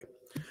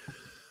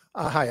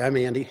Hi, I'm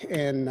Andy,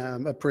 and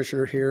I'm a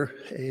parishioner here.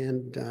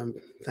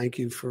 And thank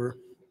you for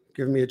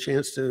giving me a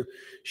chance to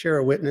share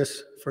a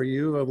witness for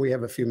you. We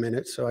have a few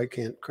minutes, so I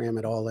can't cram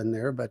it all in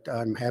there, but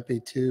I'm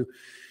happy to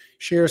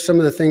share some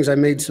of the things. I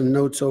made some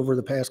notes over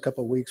the past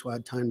couple of weeks while I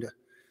had time to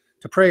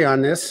pray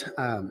on this.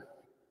 I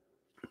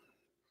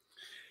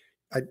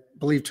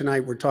believe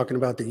tonight we're talking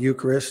about the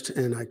Eucharist,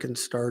 and I can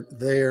start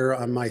there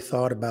on my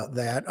thought about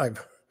that.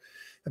 I've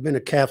been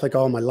a Catholic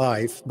all my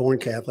life, born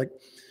Catholic,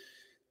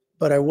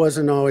 but I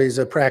wasn't always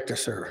a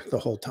practicer the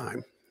whole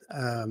time.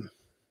 Um,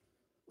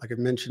 like I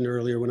mentioned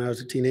earlier, when I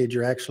was a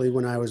teenager, actually,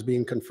 when I was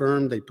being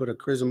confirmed, they put a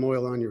chrism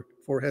oil on your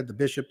forehead, the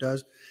bishop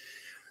does.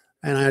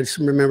 And I just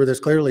remember this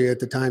clearly. At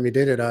the time he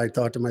did it, I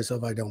thought to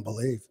myself, I don't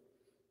believe.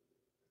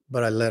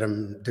 But I let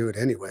him do it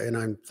anyway. And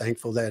I'm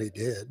thankful that he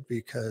did,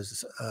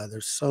 because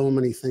there's so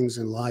many things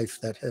in life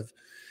that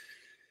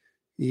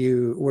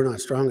we're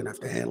not strong enough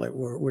to handle it.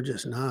 We're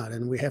just not.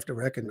 And we have to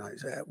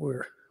recognize that.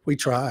 We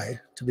try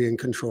to be in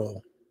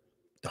control.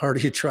 The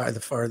harder you try, the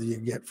farther you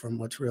get from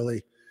what's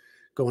really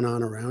going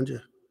on around you.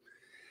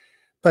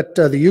 But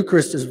the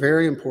Eucharist is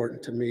very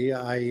important to me.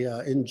 I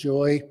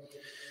enjoy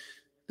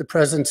the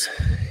presence,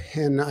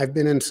 and I've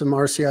been in some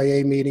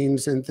RCIA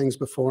meetings and things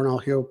before, and I'll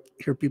hear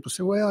people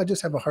say, well, I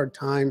just have a hard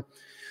time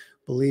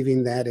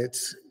believing that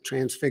it's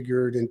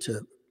transfigured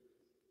into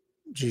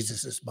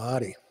Jesus's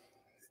body.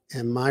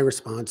 And my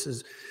response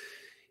is,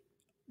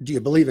 do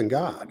you believe in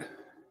God?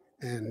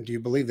 And do you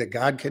believe that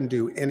God can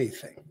do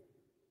anything?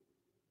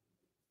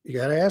 You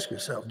got to ask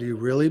yourself, do you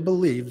really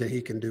believe that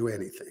he can do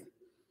anything?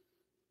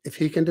 If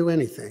he can do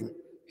anything,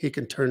 he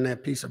can turn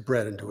that piece of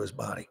bread into his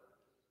body.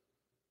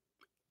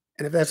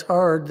 And if that's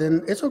hard,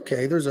 then it's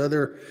okay. There's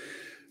other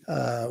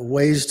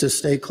ways to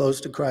stay close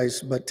to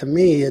Christ. But to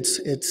me, it's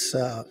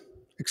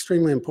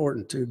extremely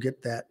important to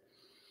get that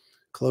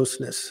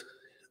closeness.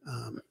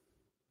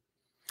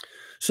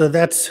 So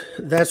that's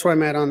where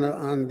I'm at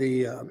on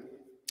the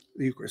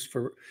Eucharist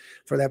for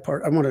that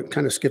part. I want to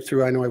kind of skip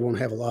through. I know I won't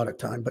have a lot of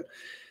time, but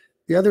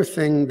the other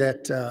thing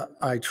that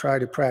I try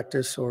to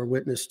practice or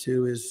witness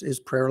to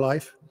is prayer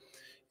life.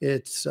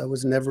 It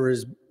was never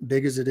as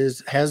big as it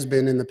has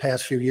been in the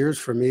past few years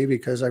for me,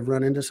 because I've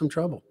run into some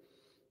trouble.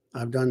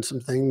 I've done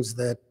some things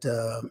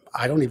that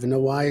I don't even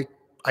know why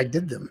I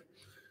did them.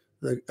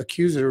 The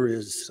accuser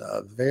is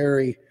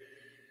very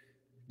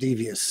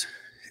devious.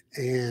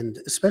 And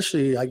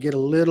especially I get a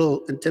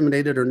little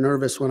intimidated or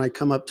nervous when I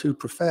come up to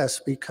profess,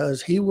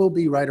 because he will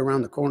be right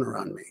around the corner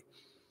on me.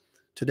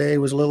 Today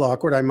was a little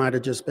awkward. I might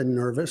have just been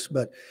nervous,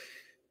 but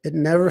it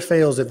never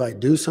fails. If I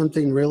do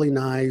something really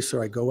nice,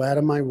 or I go out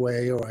of my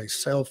way, or I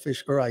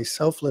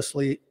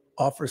selflessly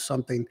offer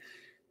something,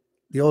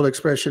 the old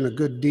expression, a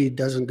good deed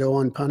doesn't go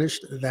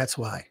unpunished. That's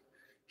why.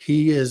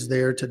 He is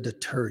there to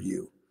deter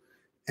you.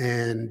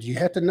 And you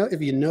have to know,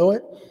 if you know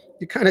it,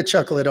 you kind of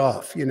chuckle it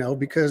off,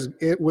 because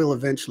it will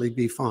eventually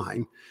be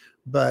fine.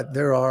 But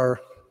there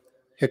are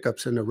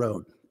hiccups in the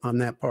road on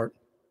that part.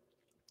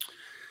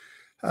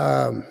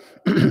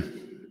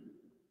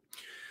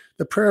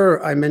 The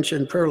prayer I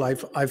mentioned, prayer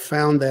life, I've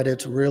found that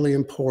it's really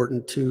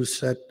important to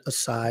set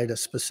aside a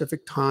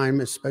specific time,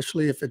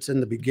 especially if it's in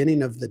the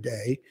beginning of the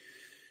day,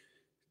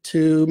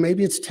 to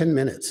maybe it's 10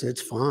 minutes.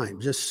 It's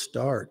fine. Just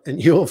start,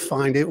 and you'll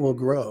find it will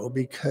grow,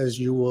 because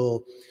you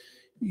will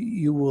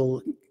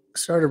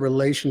start a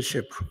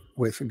relationship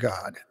with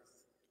God.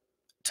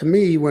 To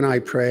me, when I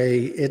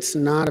pray, it's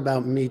not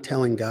about me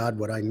telling God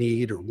what I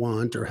need or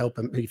want or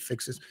helping me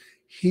fix this.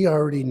 He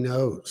already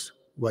knows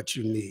what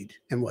you need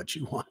and what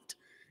you want.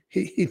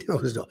 He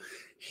knows it all.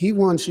 He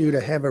wants you to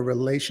have a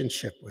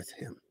relationship with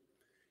him.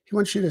 He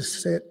wants you to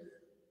sit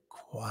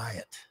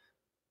quiet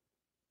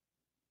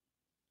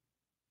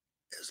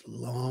as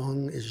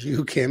long as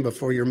you can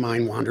before your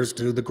mind wanders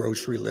to the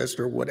grocery list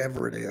or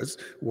whatever it is,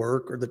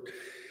 work or the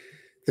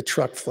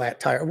truck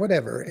flat tire,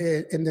 whatever.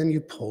 And then you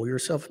pull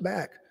yourself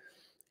back.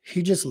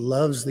 He just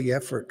loves the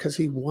effort, because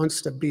he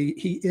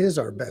is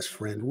our best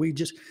friend.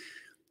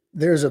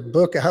 There's a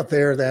book out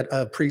there that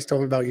a priest told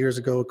me about years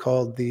ago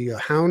called The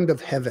Hound of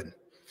Heaven.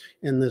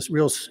 And this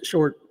real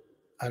short,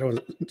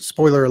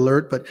 spoiler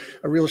alert, but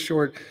a real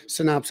short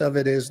synopsis of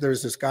it is,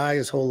 there's this guy,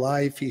 his whole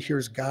life, he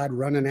hears God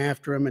running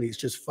after him, and he's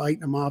just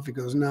fighting him off. He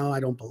goes, no,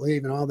 I don't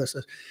believe, and all this.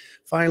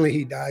 Finally,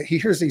 he died. He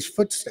hears these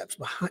footsteps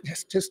behind,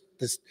 just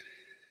this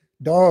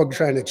dog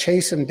trying to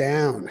chase him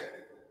down.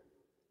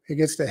 He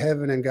gets to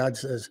heaven, and God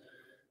says,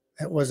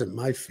 that wasn't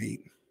my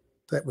feet.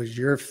 That was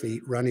your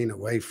feet running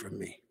away from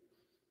me.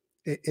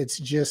 It's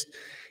just,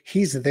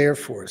 he's there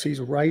for us. He's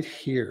right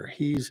here.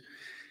 He's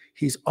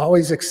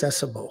always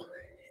accessible.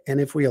 And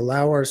if we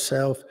allow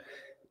ourselves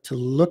to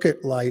look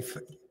at life,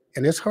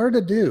 and it's hard to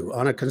do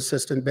on a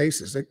consistent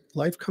basis,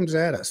 life comes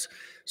at us.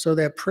 So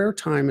that prayer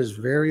time is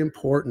very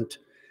important,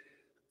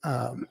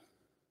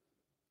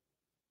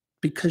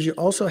 because you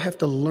also have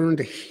to learn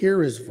to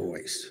hear his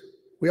voice.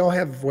 We all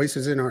have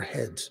voices in our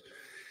heads.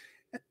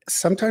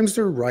 Sometimes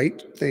they're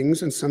right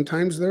things, and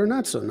sometimes they're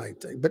not so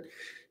right things. But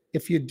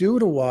if you do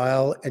it a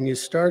while and you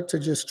start to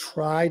just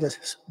try to,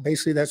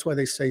 basically that's why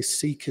they say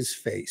seek his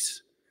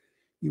face.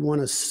 You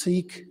want to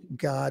seek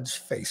God's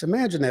face.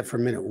 Imagine that for a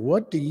minute.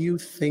 What do you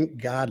think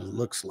God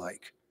looks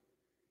like?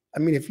 I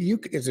mean,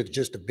 is it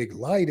just a big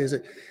light? Is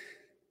it,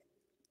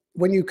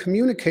 when you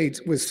communicate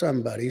with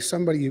somebody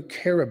you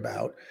care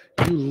about,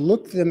 you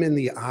look them in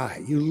the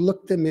eye. You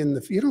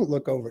don't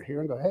look over here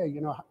and go, hey,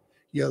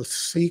 you'll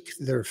seek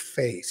their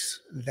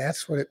face.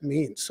 That's what it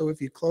means. So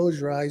if you close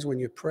your eyes when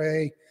you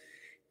pray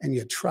and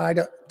you try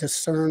to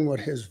discern what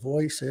his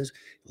voice is,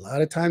 a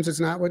lot of times it's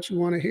not what you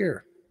want to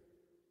hear.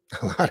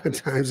 A lot of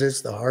times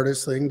it's the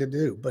hardest thing to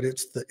do, but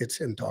it's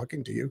him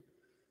talking to you.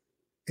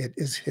 It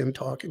is him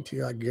talking to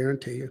you, I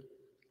guarantee you.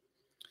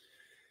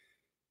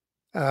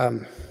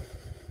 And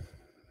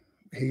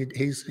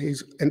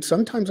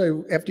sometimes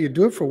after you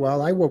do it for a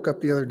while, I woke up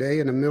the other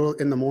day in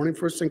the morning,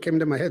 first thing came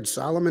to my head,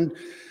 Solomon,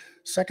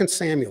 2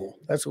 Samuel.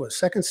 That's what,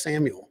 2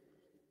 Samuel,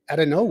 out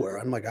of nowhere.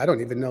 I'm like, I don't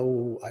even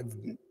know. I've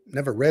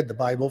never read the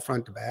Bible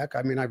front to back.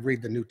 I mean, I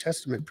read the New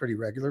Testament pretty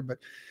regular, but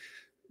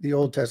the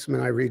Old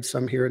Testament, I read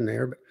some here and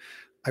there. But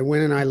I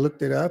went and I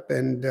looked it up,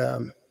 and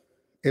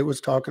it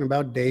was talking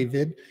about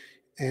David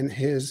and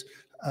his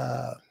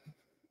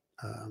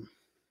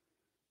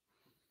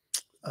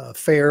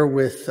affair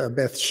with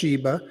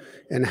Bathsheba,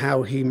 and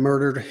how he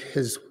murdered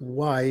his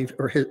wife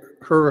or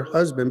her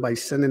husband by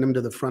sending him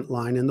to the front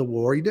line in the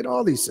war. He did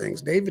all these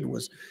things. David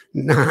was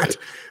not,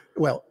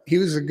 well, he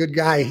was a good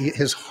guy.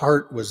 His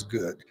heart was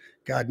good.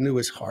 God knew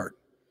his heart.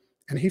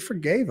 And he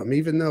forgave him,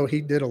 even though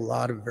he did a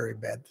lot of very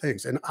bad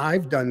things. And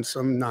I've done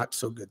some not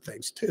so good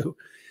things too.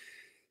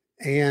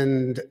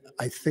 And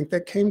I think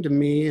that came to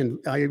me, and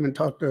I even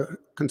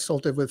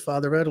consulted with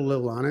Father Ed a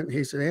little on it. And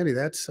he said, Andy,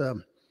 that's,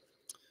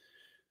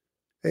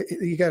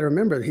 you got to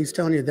remember, he's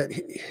telling you that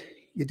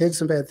you did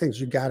some bad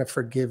things. You got to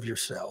forgive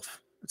yourself.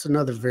 It's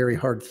another very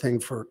hard thing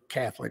for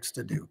Catholics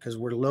to do because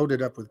we're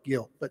loaded up with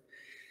guilt. But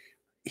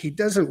he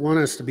doesn't want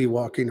us to be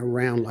walking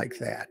around like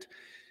that.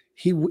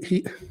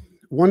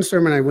 One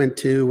sermon I went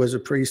to was a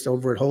priest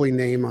over at Holy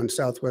Name on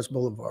Southwest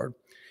Boulevard.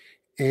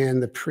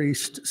 And the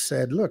priest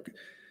said, look,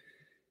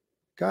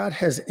 God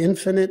has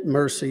infinite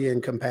mercy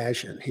and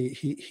compassion.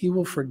 He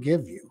will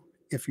forgive you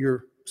if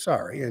you're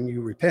sorry and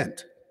you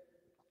repent.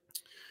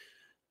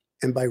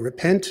 And by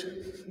repent,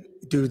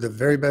 do the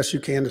very best you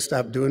can to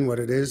stop doing what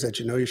it is that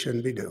you know you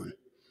shouldn't be doing.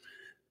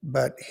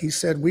 But he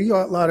said, we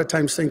a lot of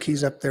times think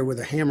he's up there with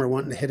a hammer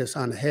wanting to hit us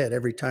on the head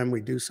every time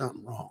we do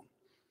something wrong.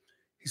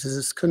 He says,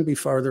 this couldn't be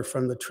farther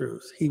from the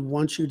truth. He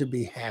wants you to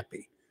be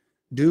happy.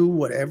 Do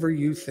whatever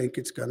you think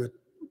it's going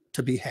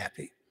to be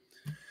happy.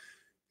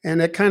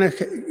 And it kind of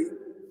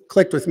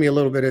clicked with me a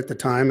little bit at the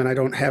time, and I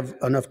don't have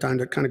enough time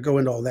to kind of go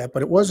into all that,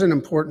 but it was an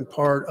important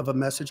part of a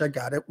message I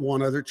got at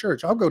one other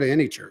church. I'll go to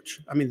any church.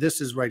 I mean, this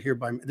is right here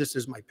this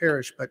is my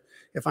parish, but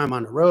if I'm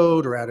on the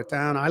road or out of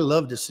town, I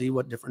love to see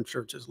what different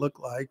churches look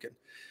like. And,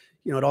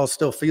 it all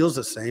still feels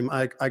the same.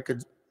 I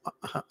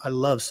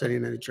love sitting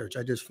in a church.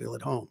 I just feel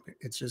at home.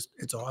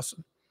 It's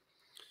awesome.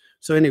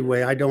 So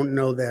anyway, I don't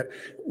know that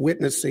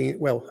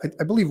witnessing,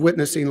 I believe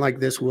witnessing like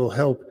this will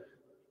help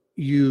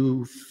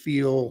you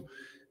feel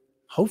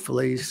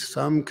hopefully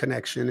some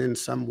connection in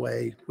some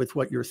way with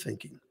what you're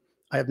thinking.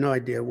 I have no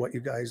idea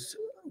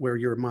where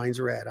your minds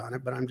are at on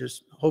it, but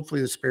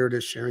hopefully the Spirit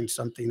is sharing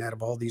something out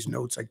of all these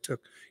notes I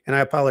took. And I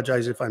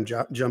apologize if I'm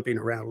jumping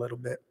around a little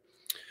bit.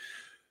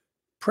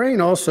 Praying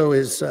also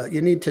is,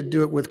 you need to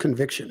do it with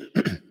conviction.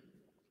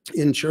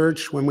 In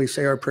church, when we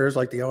say our prayers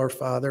like the Our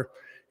Father,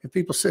 if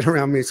people sit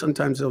around me,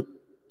 sometimes they'll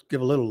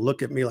give a little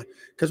look at me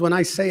because when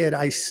I say it,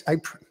 I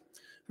don't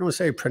want to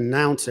say I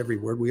pronounce every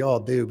word, we all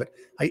do, but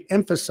I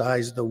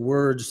emphasize the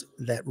words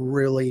that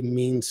really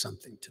mean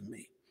something to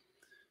me.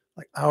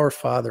 Like, Our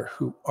Father,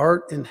 who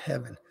art in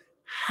heaven,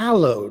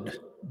 hallowed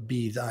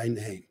be thy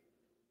name.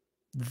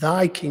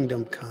 Thy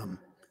kingdom come,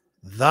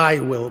 thy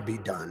will be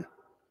done.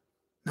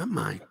 Not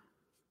mine,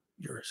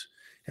 yours.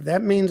 If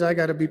that means I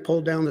got to be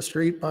pulled down the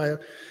street by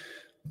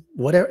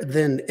whatever,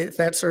 then if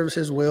that serves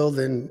his will,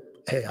 then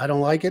hey, I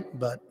don't like it,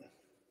 but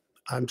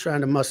I'm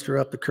trying to muster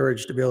up the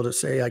courage to be able to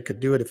say I could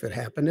do it if it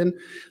happened. And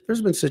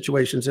there's been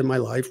situations in my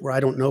life where I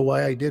don't know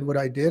why I did what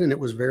I did, and it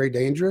was very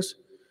dangerous,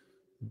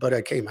 but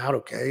I came out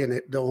okay.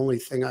 And the only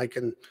thing I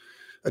can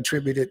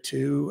attribute it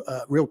to,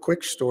 real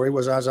quick story,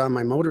 was I was on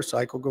my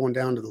motorcycle going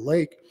down to the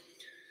lake.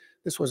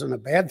 This wasn't a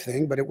bad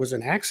thing, but it was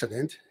an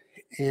accident.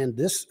 And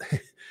this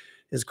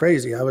is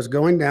crazy. I was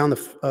going down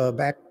the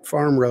back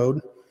farm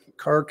road.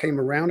 Car came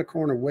around a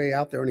corner way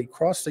out there, and he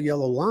crossed the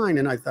yellow line.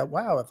 And I thought,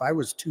 wow, if I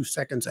was 2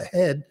 seconds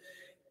ahead,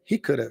 he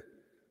could have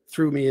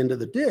threw me into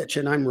the ditch.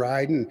 And I'm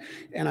riding,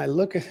 and I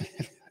look at,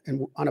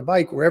 and on a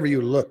bike, wherever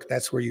you look,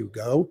 that's where you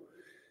go.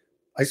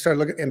 I started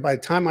looking, and by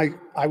the time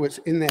I was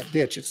in that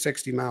ditch at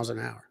 60 miles an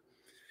hour.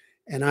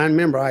 And I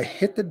remember I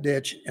hit the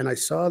ditch, and I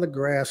saw the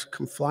grass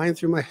come flying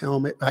through my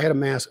helmet. I had a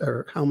mask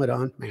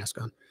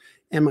on.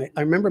 And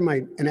I remember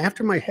and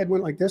after my head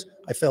went like this,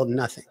 I felt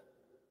nothing.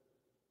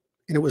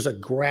 And it was a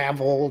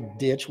gravel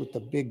ditch with the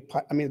big,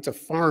 it's a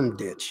farm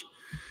ditch.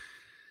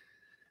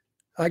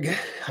 I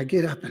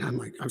get up,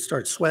 and I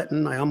start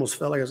sweating. I almost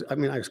felt like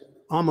I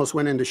almost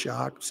went into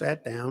shock,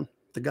 sat down.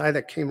 the guy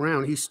that came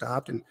around, he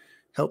stopped and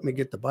helped me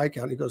get the bike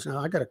out. And he goes, "Now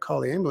I got to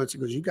call the ambulance." He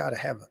goes,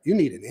 "You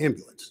need an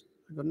ambulance."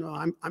 I go, "No,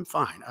 I'm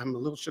fine. I'm a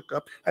little shook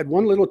up. I had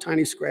one little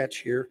tiny scratch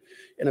here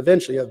and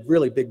eventually a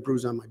really big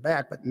bruise on my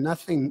back, but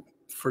nothing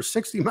for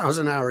 60 miles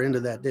an hour into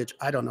that ditch.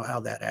 I don't know how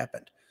that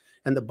happened."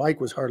 And the bike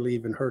was hardly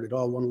even hurt at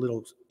all. One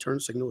little turn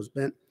signal was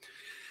bent.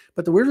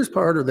 But the weirdest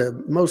part, or the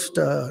most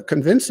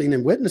convincing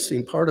and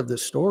witnessing part of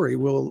this story,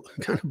 will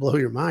kind of blow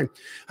your mind.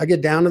 I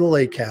get down to the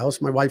lake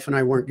house. My wife and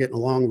I weren't getting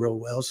along real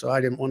well, so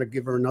I didn't want to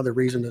give her another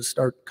reason to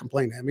start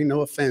complaining at me.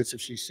 No offense if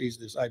she sees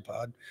this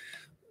iPod.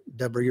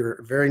 Deborah, you're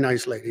a very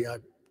nice lady. I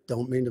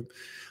don't mean to,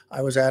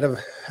 I was out of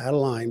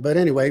line. But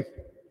anyway,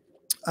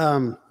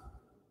 I'm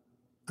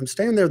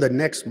staying there the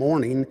next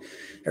morning.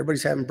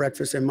 Everybody's having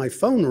breakfast, and my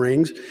phone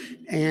rings,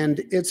 and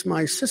it's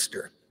my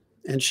sister.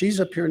 And she's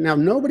up here. Now,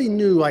 nobody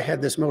knew I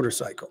had this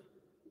motorcycle.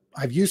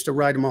 I've used to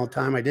ride them all the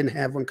time. I didn't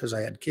have one because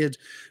I had kids.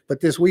 But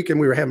this weekend,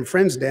 we were having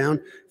friends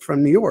down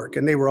from New York,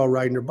 and they were all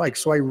riding their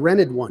bikes. So I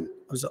rented one.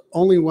 I was the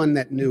only one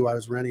that knew I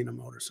was renting a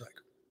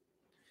motorcycle.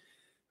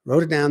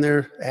 Rode it down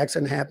there.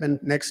 Accident happened.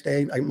 Next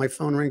day, my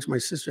phone rings. My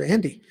sister,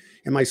 Andy.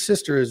 And my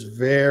sister is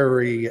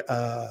very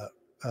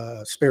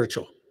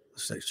spiritual.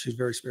 She's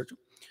very spiritual.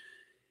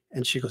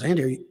 And she goes,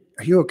 "Andy,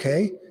 are you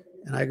okay?"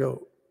 And I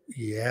go,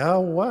 "Yeah,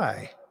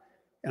 why?"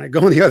 And I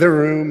go in the other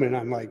room and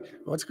I'm like,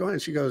 "What's going on?"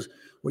 And she goes,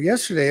 "Well,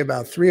 yesterday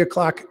about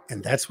 3:00,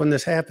 and that's when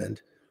this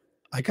happened,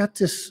 I got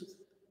this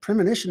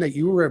premonition that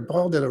you were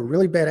involved in a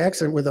really bad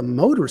accident with a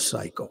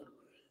motorcycle."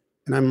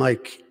 And I'm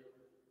like,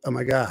 "Oh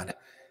my God,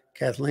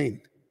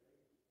 Kathleen,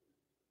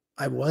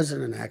 I was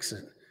in an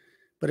accident.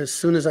 But as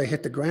soon as I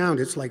hit the ground,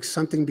 it's like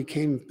something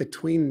became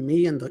between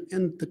me and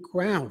the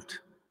ground."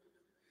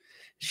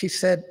 She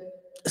said,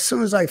 "As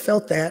soon as I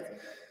felt that,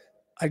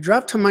 I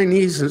dropped to my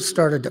knees and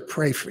started to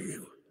pray for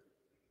you."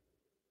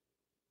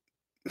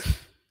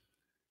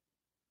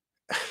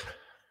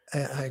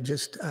 I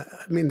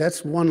mean,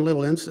 that's one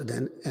little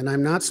incident, and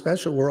I'm not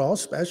special. We're all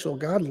special.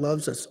 God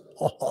loves us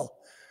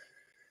all.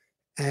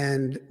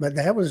 But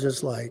that was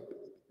just like,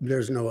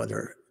 there's no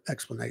other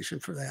explanation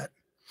for that.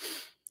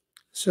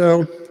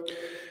 So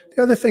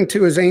the other thing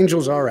too is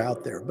angels are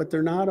out there, but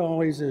they're not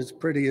always as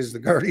pretty as the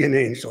guardian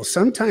angels.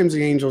 Sometimes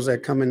the angels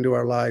that come into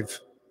our life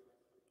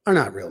are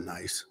not real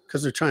nice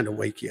because they're trying to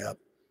wake you up.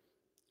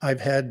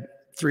 I've had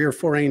 3 or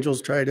 4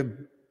 angels try to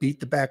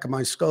beat the back of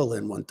my skull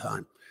in one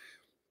time.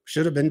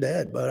 Should have been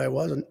dead, but I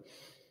wasn't.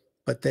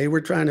 But they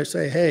were trying to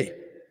say, "Hey,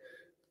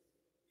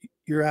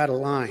 you're out of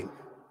line."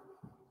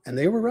 And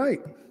they were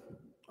right.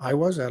 I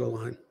was out of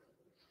line.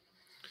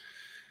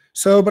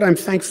 So, but I'm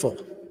thankful.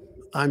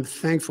 I'm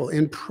thankful.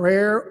 In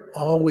prayer,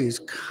 always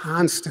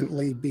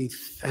constantly be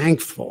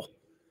thankful.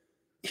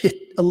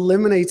 It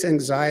eliminates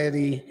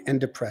anxiety and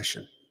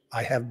depression.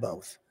 I have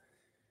both.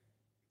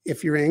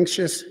 If you're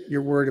anxious,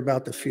 you're worried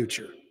about the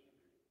future.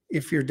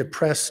 If you're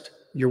depressed,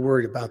 you're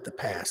worried about the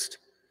past.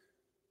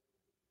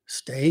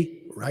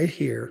 Stay right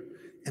here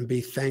and be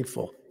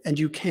thankful. And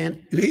you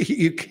can't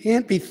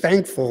be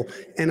thankful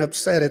and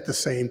upset at the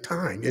same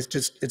time.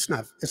 It's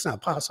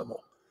not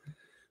possible.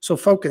 So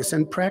focus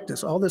and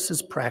practice. All this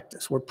is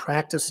practice. We're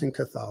practicing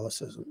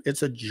Catholicism.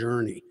 It's a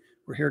journey.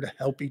 We're here to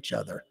help each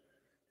other.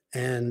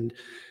 And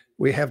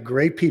we have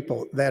great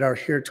people that are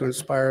here to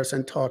inspire us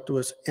and talk to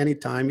us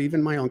anytime,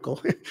 even my uncle,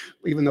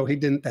 even though he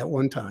didn't that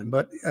one time.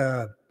 But,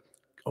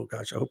 oh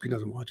gosh, I hope he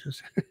doesn't watch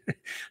this.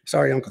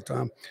 Sorry, Uncle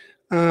Tom.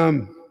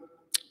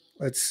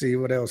 Let's see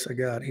what else I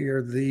got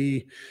here.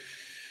 The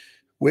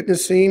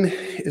witnessing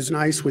is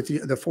nice with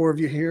you, the 4 of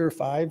you here,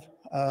 5,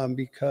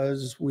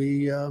 because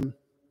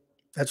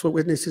that's what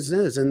witnesses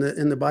is.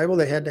 In the Bible,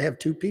 they had to have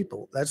 2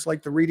 people. That's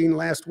like the reading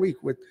last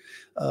week with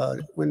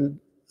when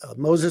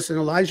Moses and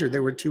Elijah,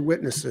 there were 2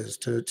 witnesses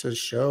to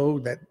show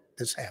that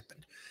this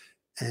happened.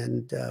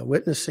 And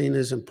witnessing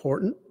is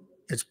important.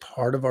 It's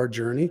part of our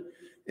journey.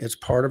 It's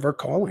part of our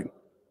calling.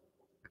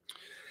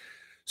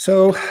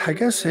 So I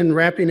guess in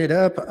wrapping it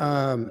up,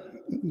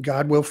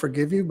 God will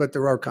forgive you, but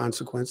there are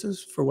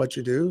consequences for what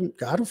you do.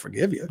 God will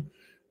forgive you.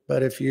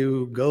 But if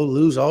you go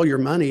lose all your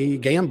money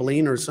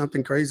gambling or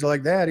something crazy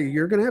like that,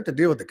 you're going to have to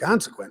deal with the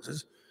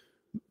consequences,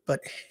 but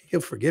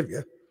he'll forgive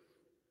you.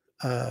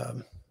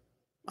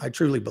 I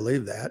truly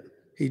believe that.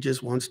 He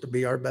just wants to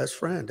be our best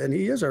friend, and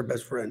he is our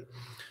best friend.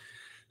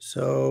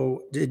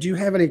 So did you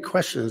have any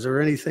questions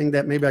or anything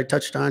that maybe I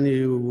touched on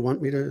you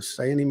want me to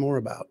say any more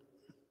about?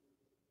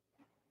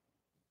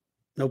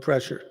 No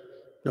pressure.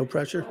 No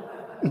pressure?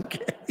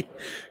 Okay,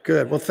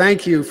 good. Well,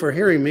 thank you for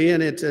hearing me,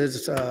 and it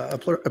is a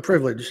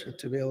privilege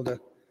to be able to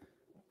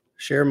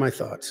share my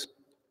thoughts.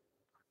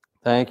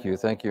 Thank you.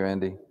 Thank you,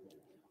 Andy.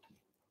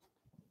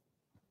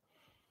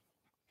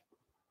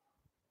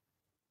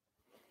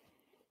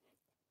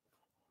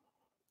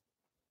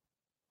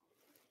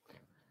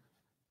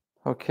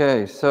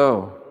 Okay,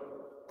 so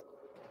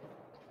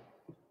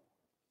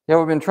yeah,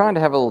 we've been trying to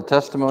have a little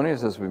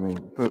testimonies as we meet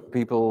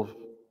people,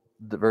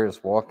 the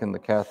various walk in the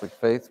Catholic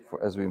faith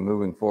as we're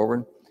moving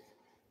forward.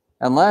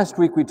 And last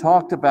week we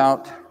talked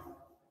about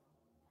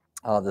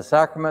The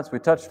sacraments, we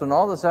touched on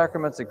all the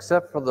sacraments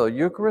except for the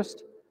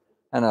Eucharist,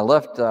 and I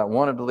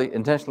wanted to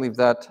intentionally leave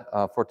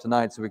that for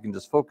tonight so we can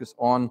just focus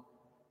on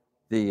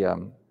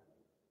the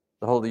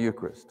Holy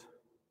Eucharist.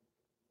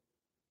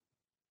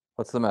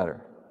 What's the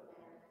matter?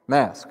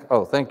 Mask.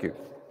 Oh, thank you.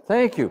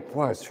 Thank you.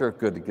 Boy, it's sure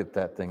good to get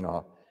that thing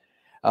off.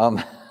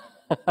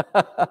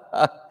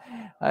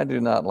 I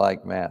do not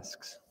like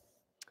masks.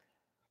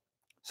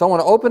 So I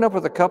want to open up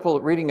with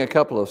reading a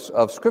couple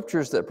of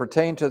scriptures that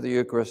pertain to the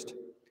Eucharist.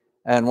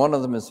 And one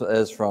of them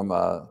is from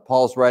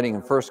Paul's writing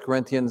in 1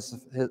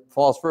 Corinthians.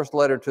 Paul's first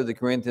letter to the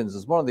Corinthians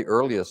is one of the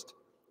earliest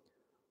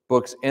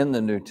books in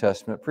the New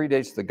Testament. It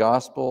predates the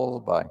Gospel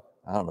by,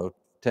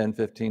 10,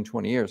 15,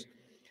 20 years.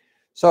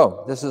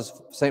 So this is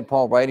St.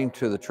 Paul writing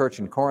to the church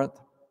in Corinth.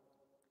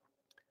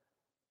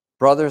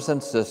 Brothers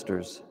and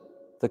sisters,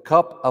 the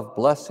cup of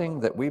blessing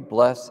that we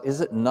bless,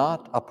 is it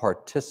not a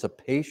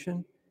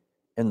participation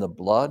in the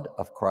blood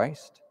of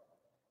Christ?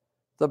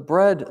 The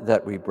bread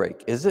that we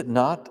break, is it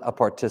not a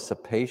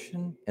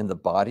participation in the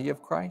body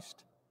of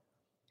Christ?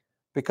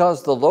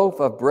 Because the loaf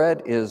of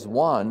bread is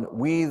one,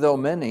 we, though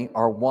many,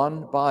 are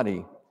one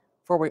body,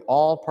 for we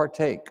all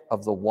partake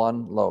of the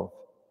one loaf.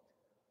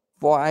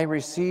 For I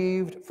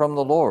received from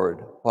the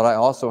Lord what I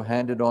also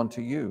handed on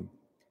to you,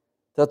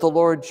 that the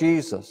Lord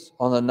Jesus,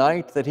 on the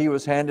night that he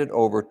was handed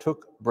over,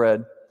 took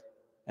bread,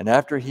 and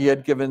after he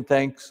had given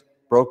thanks,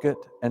 broke it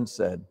and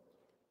said,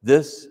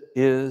 "This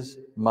is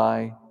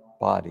my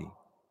body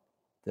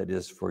that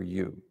is for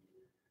you.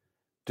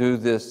 Do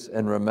this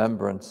in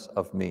remembrance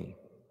of me."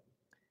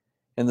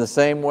 In the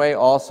same way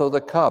also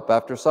the cup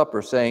after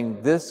supper,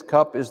 saying, "This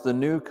cup is the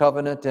new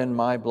covenant in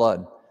my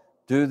blood.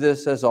 Do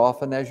this as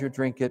often as you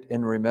drink it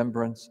in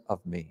remembrance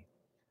of me.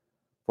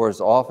 For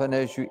as often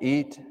as you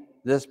eat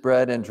this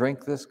bread and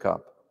drink this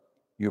cup,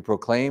 you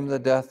proclaim the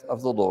death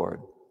of the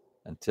Lord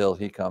until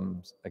he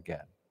comes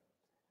again."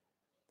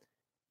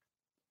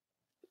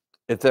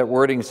 If that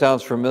wording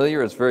sounds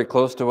familiar, it's very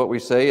close to what we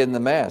say in the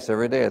Mass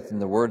every day. It's in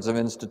the words of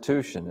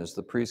institution as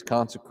the priest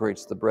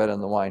consecrates the bread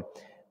and the wine.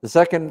 The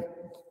second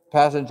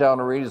passage I want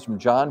to read is from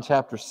John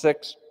chapter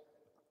 6.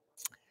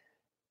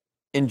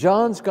 In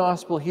John's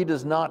Gospel, he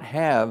does not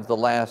have the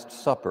Last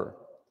Supper.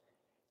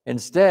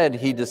 Instead,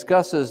 he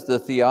discusses the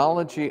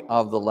theology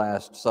of the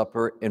Last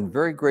Supper in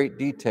very great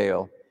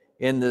detail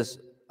in this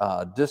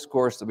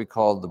discourse that we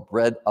call the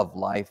Bread of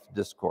Life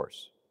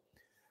discourse,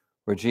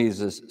 where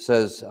Jesus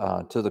says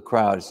to the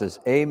crowd, he says,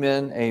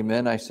 "Amen,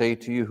 amen, I say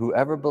to you,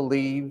 whoever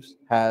believes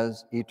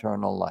has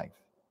eternal life.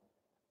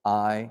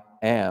 I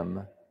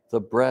am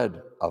the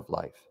bread of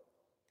life.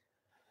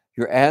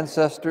 Your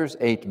ancestors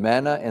ate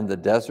manna in the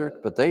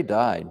desert, but they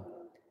died.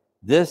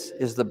 This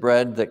is the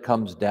bread that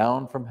comes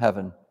down from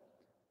heaven,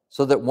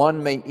 so that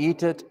one may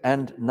eat it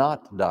and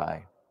not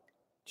die."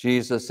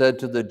 Jesus said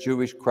to the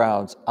Jewish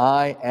crowds,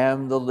 "I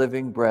am the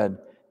living bread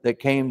that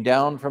came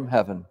down from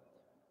heaven.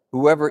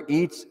 Whoever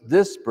eats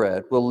this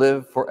bread will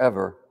live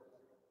forever,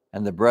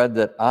 and the bread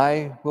that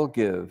I will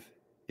give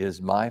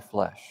is my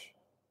flesh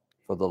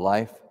for the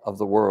life of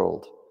the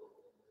world."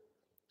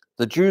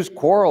 The Jews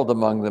quarreled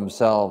among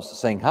themselves,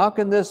 saying, "How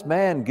can this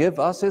man give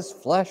us his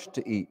flesh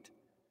to eat?"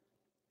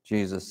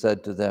 Jesus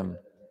said to them,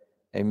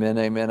 "Amen,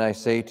 amen, I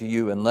say to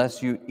you,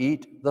 unless you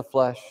eat the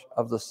flesh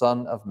of the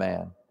Son of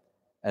Man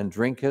and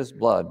drink his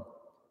blood,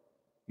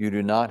 you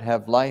do not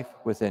have life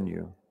within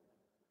you.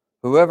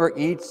 Whoever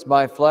eats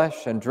my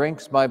flesh and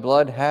drinks my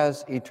blood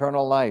has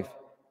eternal life,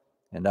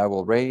 and I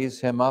will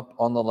raise him up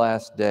on the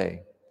last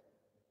day.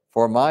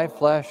 For my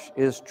flesh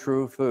is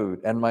true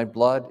food, and my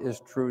blood is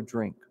true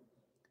drink.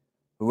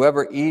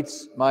 Whoever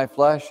eats my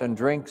flesh and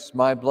drinks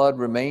my blood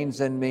remains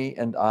in me,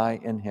 and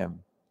I in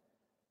him.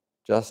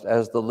 Just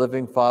as the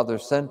living Father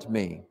sent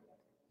me,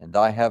 and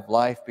I have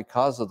life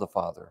because of the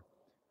Father,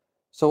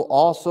 so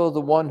also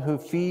the one who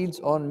feeds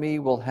on me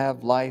will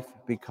have life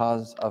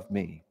because of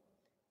me.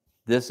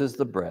 This is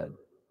the bread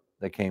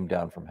that came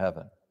down from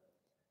heaven.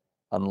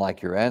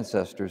 Unlike your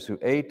ancestors who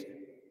ate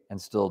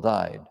and still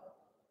died,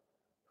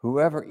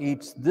 whoever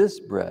eats this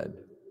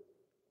bread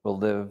will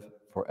live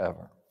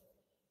forever."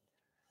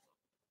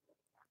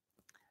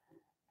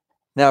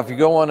 Now, if you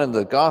go on in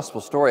the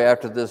gospel story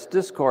after this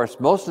discourse,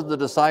 most of the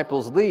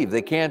disciples leave.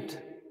 They can't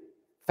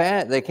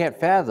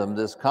fathom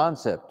this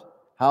concept.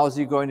 How is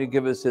he going to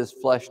give us his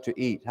flesh to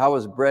eat? How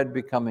is bread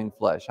becoming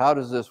flesh? How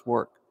does this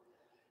work?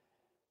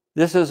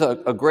 This is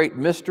a great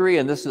mystery,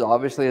 and this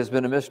obviously has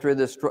been a mystery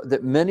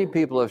that many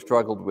people have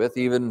struggled with,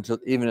 even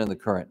in the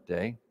current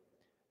day,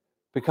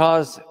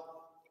 because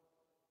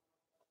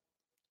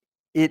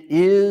it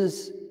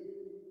is,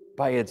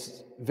 by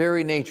its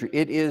very nature,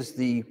 it is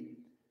the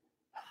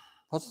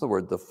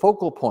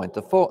focal point,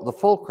 the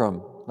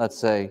fulcrum, let's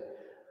say,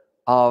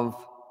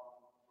 of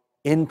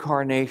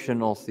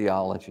incarnational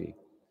theology.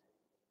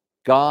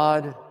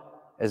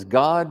 As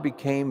God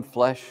became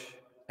flesh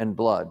and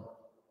blood,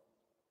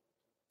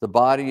 the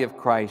body of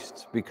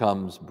Christ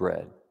becomes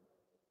bread.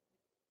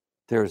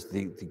 There's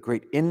the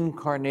great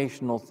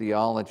incarnational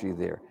theology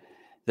there,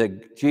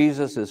 that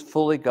Jesus is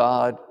fully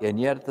God and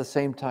yet at the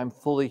same time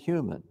fully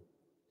human.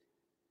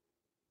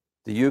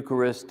 The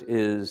Eucharist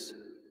is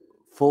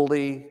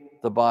fully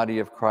the body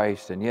of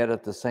Christ, and yet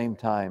at the same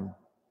time,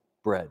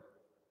 bread.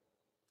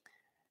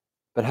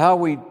 But how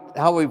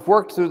we've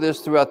worked through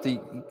this throughout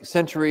the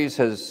centuries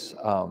has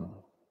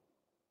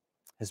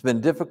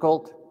been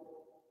difficult.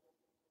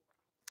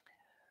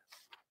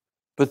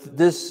 But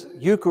this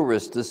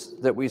Eucharist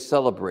that we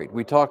celebrate,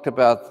 we talked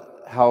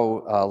about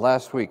how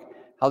last week,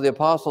 how the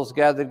apostles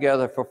gathered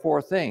together for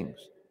four things: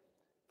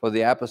 for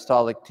the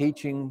apostolic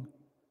teaching,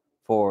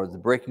 for the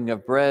breaking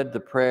of bread, the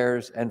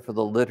prayers, and for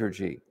the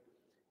liturgy.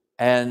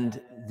 And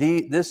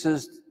this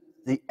is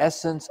the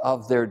essence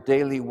of their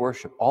daily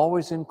worship.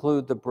 Always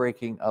include the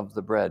breaking of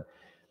the bread,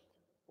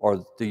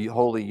 or the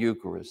Holy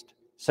Eucharist.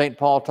 St.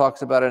 Paul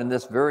talks about it in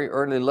this very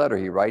early letter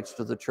he writes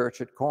to the church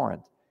at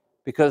Corinth,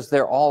 because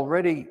they're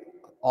already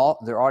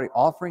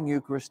offering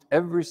Eucharist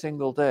every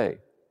single day.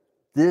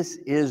 This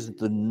is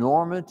the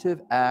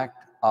normative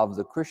act of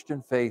the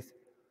Christian faith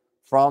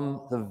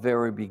from the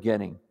very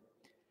beginning.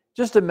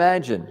 Just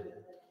imagine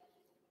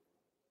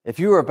if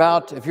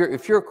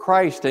you're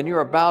Christ and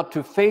you're about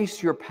to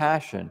face your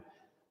passion.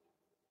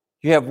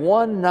 You have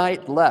one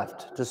night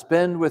left to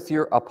spend with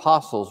your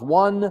apostles.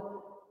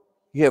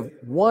 You have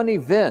one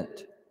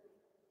event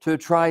to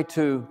try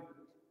to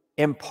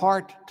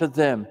impart to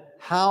them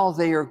how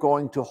they are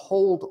going to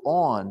hold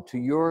on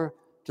to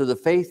the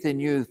faith in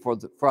you for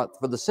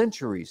the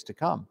centuries to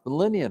come,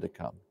 millennia to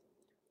come.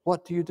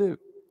 What do you do?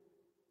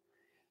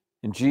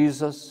 And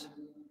Jesus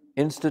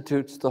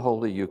institutes the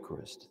Holy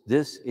Eucharist.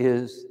 This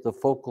is the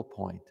focal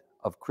point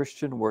of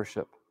Christian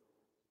worship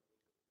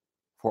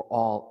for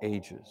all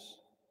ages.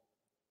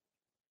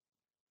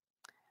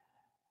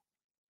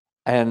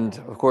 And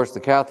of course, the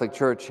Catholic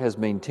Church has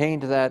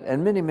maintained that,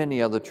 and many,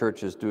 many other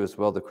churches do as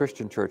well. The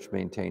Christian Church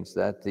maintains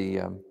that.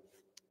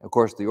 Of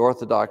course, the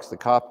Orthodox, the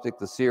Coptic,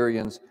 the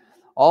Syrians,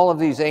 all of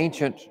these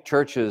ancient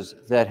churches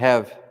that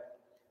have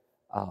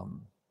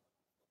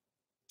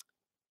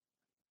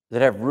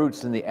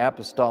roots in the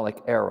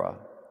apostolic era,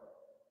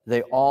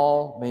 they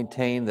all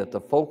maintain that the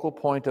focal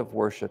point of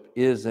worship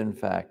is, in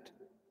fact,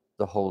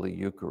 the Holy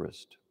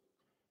Eucharist.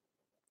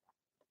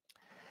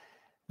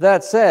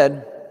 That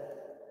said,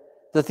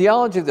 the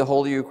theology of the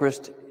Holy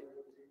Eucharist,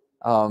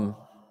 in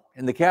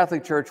the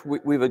Catholic Church,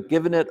 we've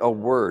given it a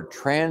word,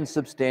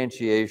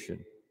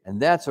 transubstantiation, and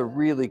that's a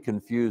really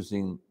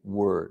confusing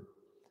word.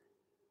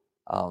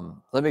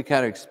 Let me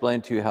kind of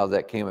explain to you how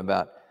that came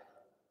about.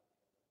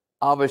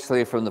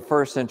 Obviously, from the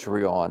first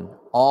century on,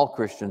 all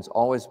Christians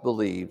always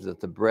believed that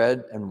the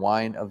bread and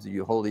wine of the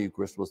Holy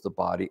Eucharist was the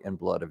body and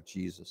blood of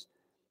Jesus.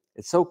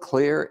 It's so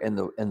clear in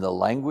the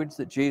language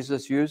that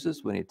Jesus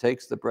uses when he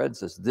takes the bread and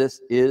says,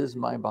 "This is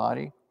my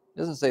body." He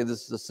doesn't say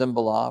this is a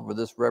symbol of, or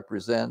this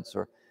represents,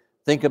 or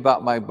think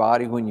about my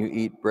body when you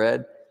eat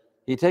bread.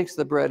 He takes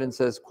the bread and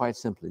says quite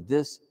simply,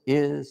 "This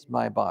is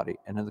my body."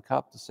 And in the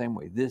cup the same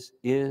way, "This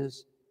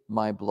is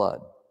my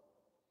blood."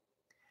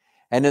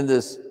 And in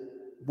this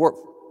work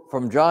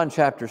from John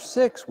chapter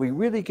 6, we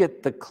really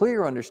get the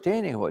clear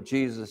understanding of what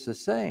Jesus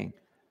is saying.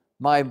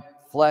 My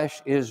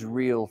flesh is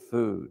real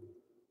food.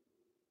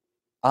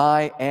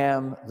 I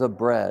am the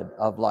bread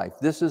of life.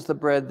 This is the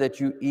bread that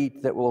you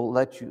eat that will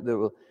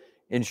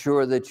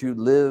ensure that you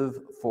live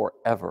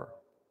forever.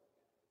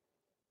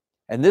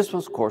 And this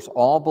was, of course,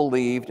 all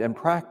believed and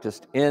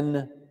practiced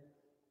in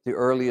the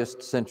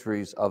earliest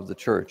centuries of the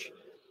church.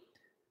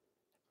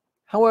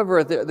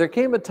 However, there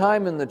came a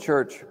time in the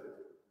church,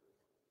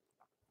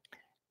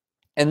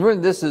 and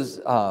really this is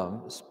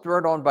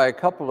spurred on by a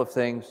couple of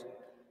things.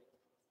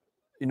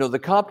 You know, the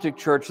Coptic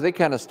Church, they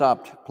kind of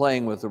stopped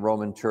playing with the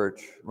Roman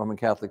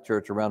Catholic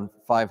Church around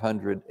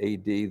 500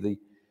 AD.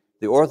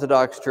 The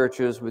Orthodox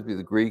churches would be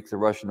the Greek, the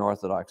Russian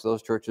Orthodox.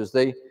 Those churches,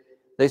 they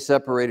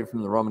separated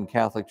from the Roman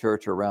Catholic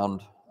Church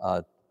around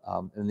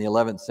in the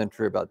 11th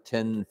century, about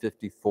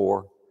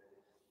 1054.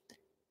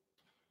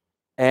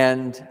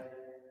 And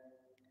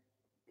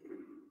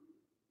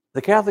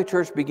the Catholic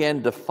Church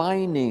began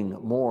defining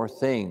more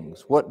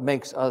things. What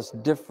makes us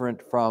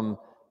different from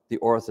the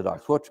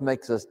Orthodox? What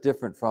makes us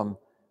different from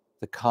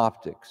the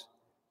Coptics?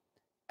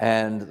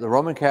 And the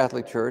Roman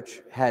Catholic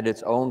Church had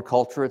its own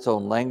culture, its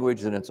own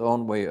language, and its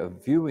own way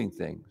of viewing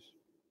things.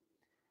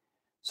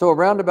 So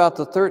around about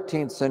the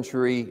 13th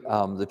century,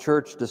 the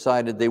church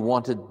decided they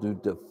wanted to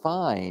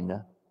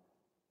define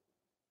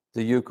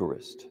the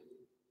Eucharist.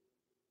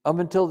 Up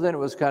until then, it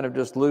was kind of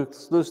just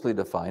loosely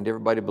defined.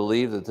 Everybody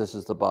believed that this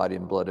is the body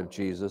and blood of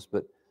Jesus,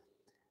 but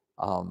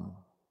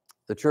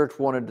the church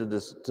wanted to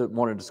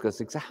discuss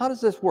things. How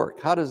does this work?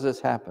 How does this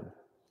happen?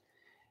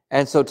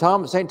 And so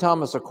St.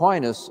 Thomas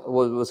Aquinas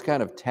was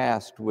kind of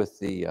tasked with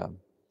the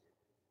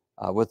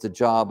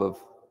job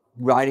of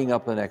writing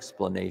up an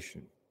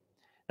explanation.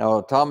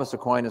 Now, Thomas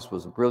Aquinas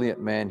was a brilliant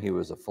man. He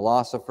was a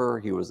philosopher,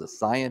 he was a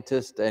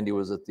scientist, and he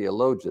was a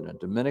theologian, a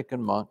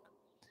Dominican monk.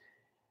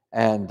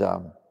 And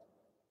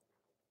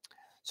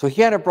so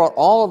he kind of brought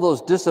all of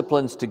those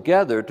disciplines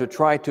together to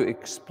try to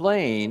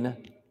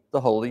explain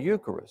the Holy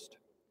Eucharist.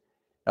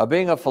 Now,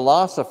 being a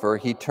philosopher,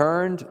 he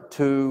turned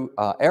to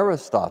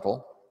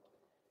Aristotle,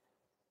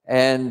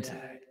 and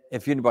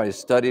if anybody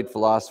studied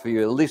philosophy,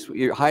 or at least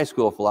your high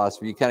school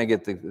philosophy, you kind of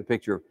get the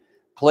picture.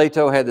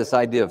 Plato had this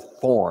idea of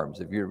forms.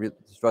 If you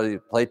study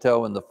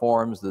Plato and the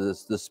forms,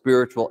 the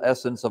spiritual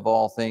essence of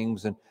all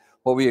things, and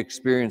what we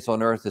experience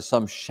on earth is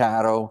some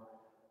shadow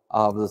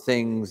of the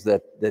things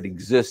that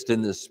exist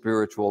in this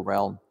spiritual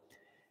realm.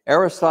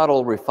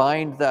 Aristotle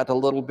refined that a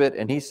little bit,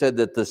 and he said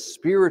that the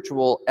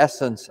spiritual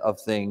essence of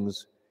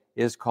things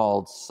is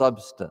called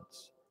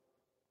substance.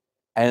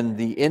 And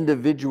the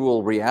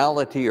individual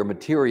reality or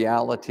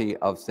materiality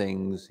of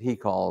things he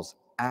calls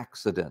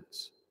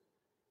accidents.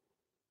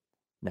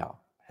 Now,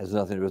 has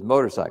nothing to do with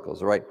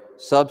motorcycles, right?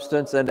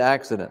 Substance and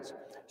accidents.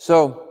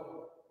 So,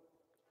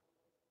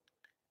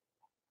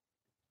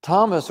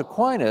 Thomas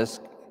Aquinas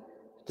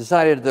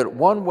decided that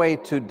one way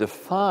to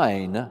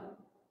define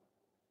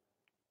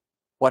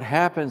what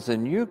happens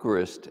in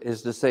Eucharist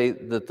is to say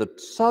that the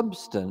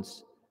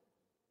substance,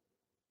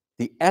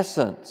 the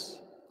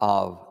essence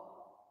of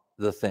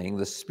the thing,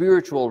 the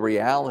spiritual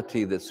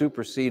reality that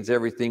supersedes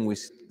everything we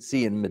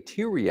see in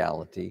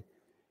materiality,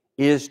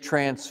 is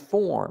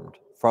transformed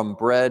from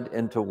bread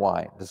into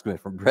wine. This is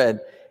from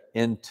bread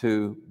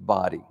into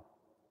body.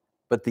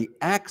 But the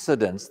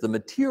accidents, the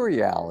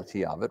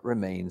materiality of it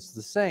remains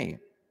the same.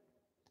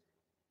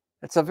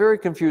 It's a very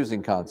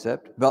confusing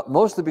concept, but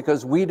mostly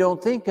because we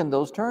don't think in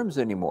those terms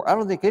anymore. I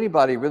don't think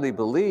anybody really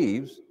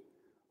believes,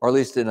 or at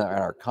least in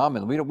our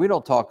common, we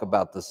don't talk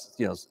about this,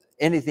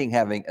 anything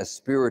having a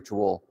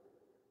spiritual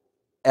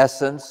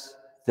essence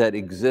that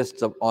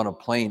exists on a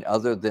plane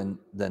other than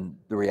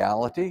the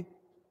reality.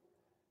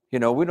 We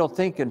don't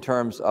think in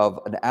terms of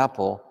an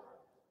apple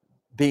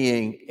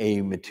being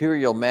a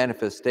material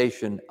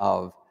manifestation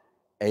of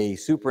a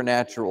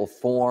supernatural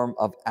form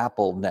of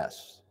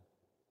appleness,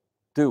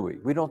 do we?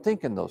 We don't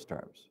think in those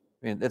terms.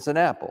 I mean, it's an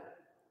apple.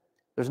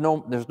 There's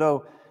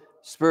no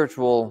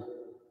spiritual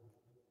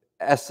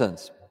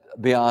essence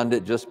beyond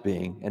it just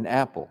being an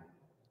apple.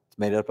 It's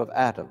made up of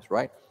atoms,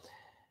 right?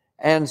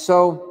 And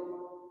so,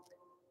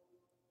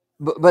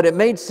 but it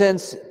made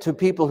sense to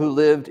people who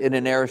lived in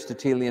an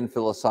Aristotelian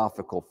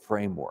philosophical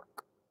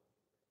framework.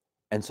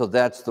 And so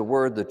that's the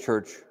word the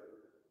church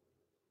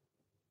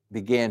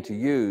began to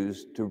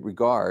use to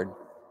regard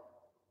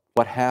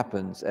what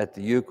happens at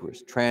the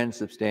Eucharist,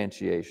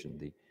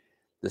 transubstantiation.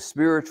 The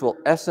spiritual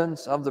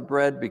essence of the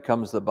bread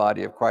becomes the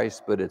body of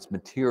Christ, but its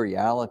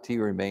materiality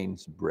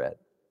remains bread,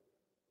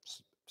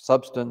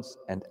 substance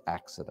and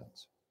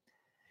accidents.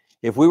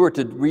 If we were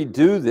to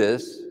redo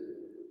this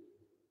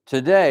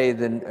today,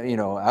 then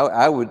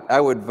I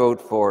would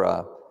vote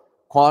for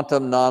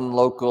quantum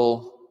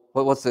non-local.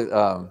 What's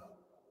the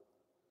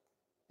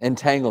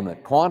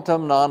entanglement?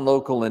 Quantum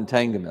non-local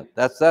entanglement.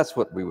 That's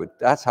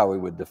how we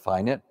would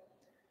define it.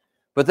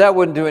 But that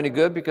wouldn't do any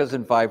good, because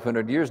in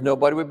 500 years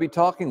nobody would be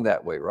talking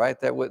that way, right?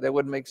 That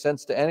wouldn't make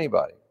sense to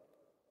anybody.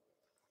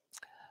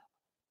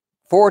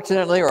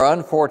 Fortunately or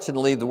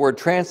unfortunately, the word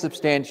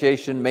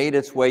transubstantiation made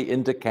its way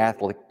into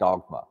Catholic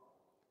dogma.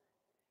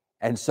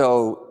 And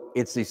so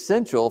it's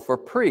essential for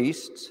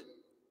priests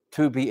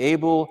to be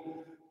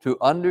able to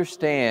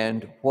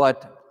understand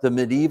what the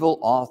medieval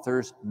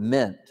authors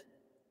meant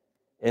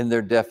in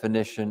their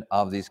definition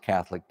of these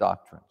Catholic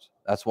doctrines.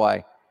 That's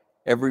why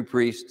every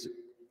priest,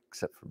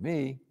 except for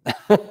me,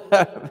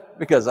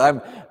 because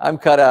I'm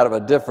cut out of a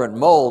different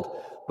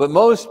mold, but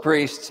most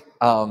priests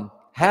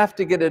have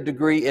to get a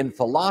degree in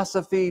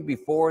philosophy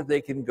before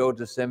they can go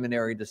to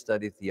seminary to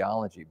study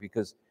theology,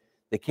 because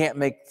they can't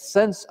make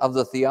sense of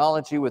the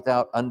theology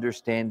without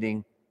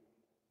understanding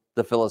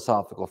the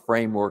philosophical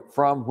framework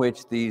from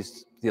which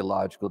these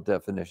theological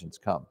definitions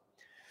come.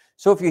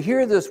 So if you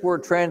hear this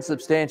word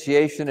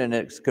transubstantiation and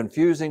it's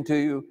confusing to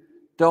you,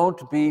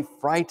 don't be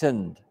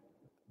frightened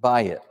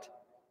by it.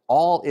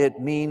 All it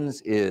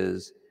means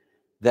is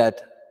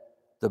that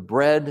the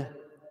bread,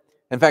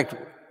 in fact,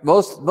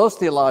 most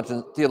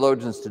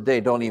theologians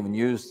today don't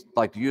even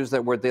like to use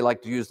that word. They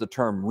like to use the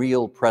term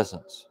real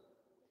presence.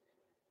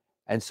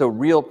 And so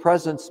real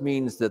presence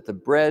means that the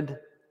bread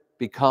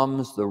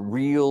becomes the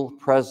real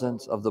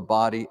presence of the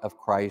body of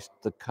Christ.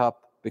 The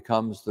cup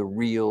becomes the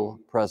real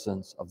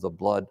presence of the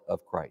blood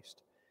of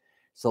Christ.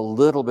 It's a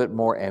little bit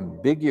more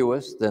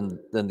ambiguous than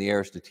the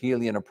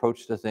Aristotelian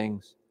approach to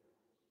things,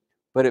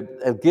 but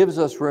it gives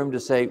us room to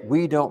say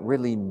we don't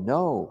really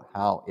know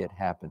how it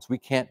happens. We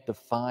can't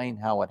define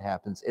how it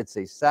happens. It's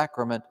a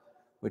sacrament,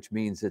 which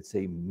means it's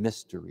a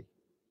mystery.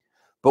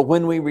 But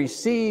when we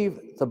receive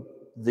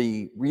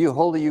the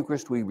Holy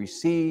Eucharist, we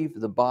receive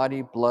the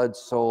body, blood,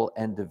 soul,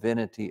 and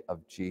divinity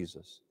of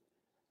Jesus.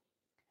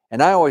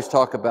 And I always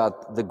talk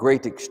about the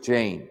great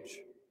exchange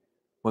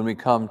when we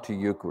come to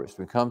Eucharist.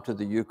 We come to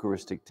the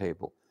Eucharistic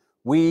table.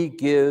 We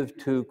give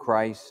to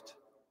Christ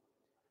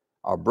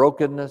our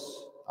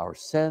brokenness, our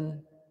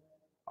sin,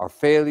 our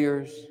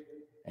failures,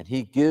 and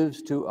he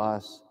gives to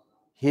us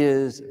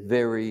his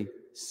very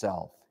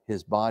self,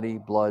 his body,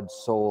 blood,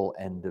 soul,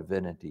 and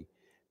divinity.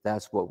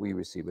 That's what we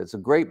receive. It's a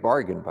great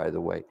bargain, by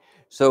the way.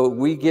 So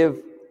we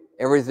give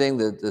everything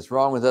that's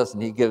wrong with us,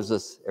 and he gives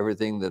us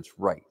everything that's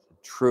right,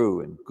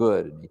 true and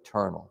good and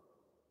eternal.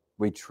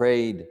 We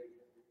trade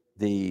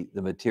the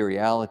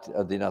materiality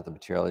of not the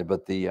materiality,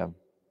 but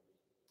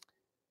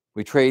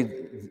we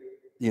trade,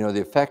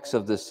 the effects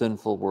of this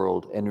sinful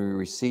world, and we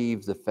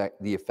receive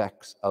the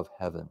effects of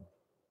heaven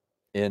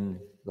in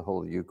the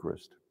Holy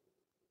Eucharist.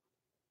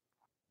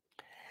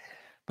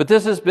 But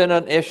this has been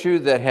an issue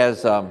that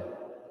has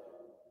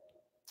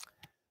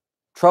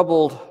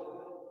troubled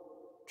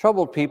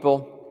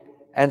people,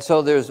 and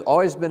so there's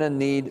always been a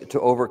need to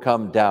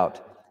overcome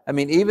doubt. I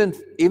mean,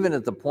 even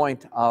at the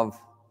point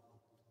of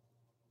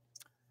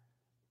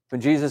when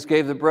Jesus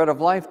gave the bread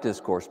of life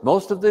discourse,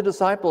 most of the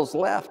disciples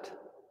left.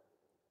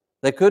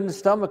 They couldn't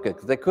stomach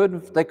it. They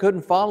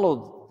couldn't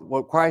follow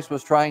what Christ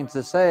was trying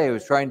to say,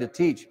 was trying to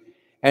teach.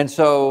 And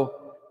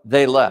so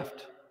they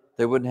left.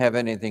 They wouldn't have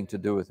anything to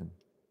do with him.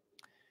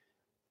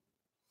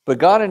 But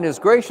God in his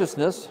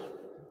graciousness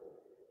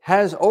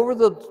has, over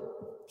the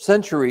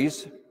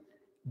centuries,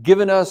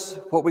 given us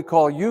what we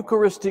call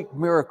Eucharistic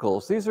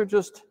miracles. These are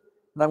just,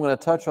 and I'm going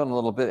to touch on a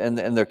little bit, and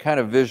they're kind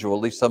of visual,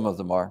 at least some of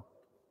them are.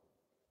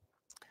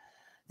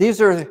 These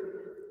are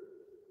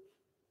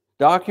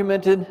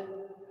documented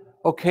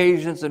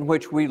occasions in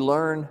which we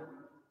learn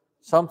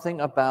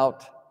something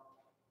about,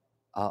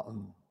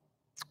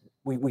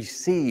 we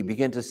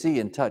begin to see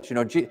and touch.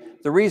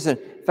 The reason,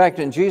 in fact,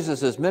 in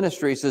Jesus'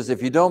 ministry, he says,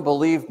 if you don't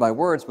believe my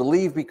words,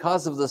 believe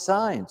because of the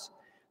signs.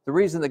 The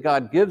reason that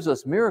God gives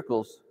us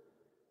miracles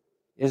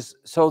is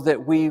so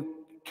that we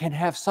can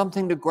have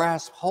something to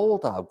grab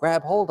hold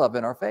of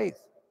in our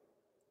faith.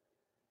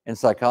 In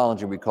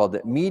psychology, we call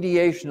that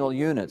mediational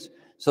units,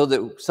 so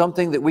that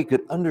something that we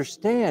could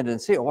understand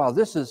and say, oh, wow,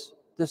 this is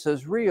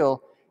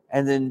real,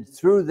 and then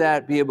through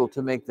that be able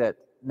to make that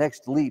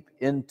next leap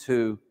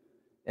into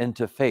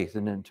faith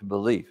and into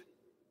belief.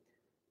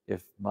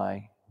 If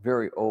my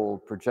very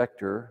old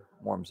projector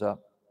warms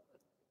up,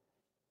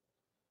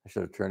 I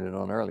should have turned it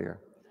on earlier.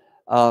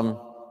 I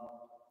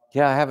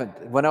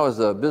haven't. When I was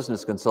a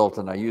business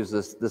consultant, I used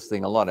this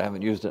thing a lot. I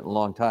haven't used it in a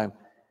long time,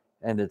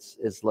 and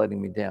it's letting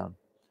me down.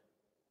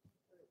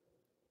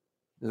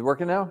 Is it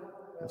working now?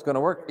 It's going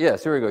to work?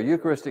 Yes, here we go.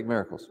 Eucharistic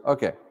miracles.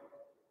 Okay.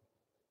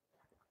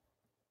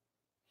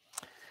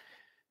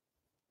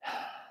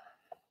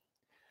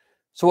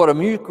 So what a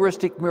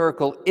Eucharistic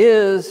miracle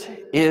is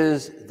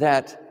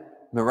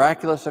that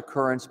miraculous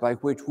occurrence by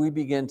which we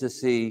begin to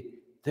see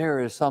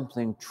there is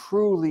something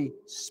truly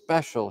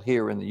special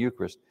here in the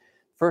Eucharist.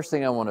 First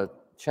thing I want to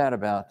chat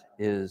about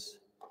is,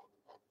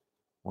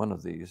 one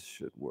of these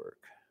should work.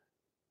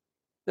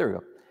 There we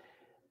go.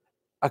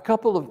 A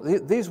couple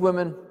of these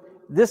women,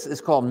 this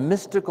is called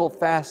mystical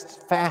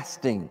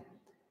fasting.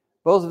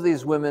 Both of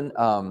these women,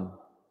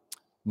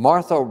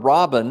 Martha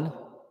Robin,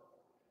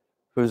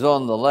 who's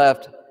on the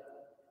left,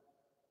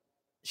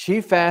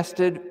 she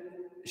fasted.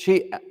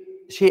 She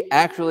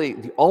actually,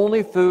 the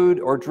only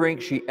food or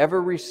drink she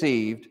ever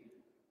received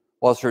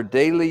was her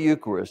daily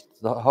Eucharist,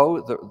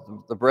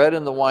 the bread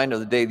and the wine of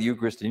the daily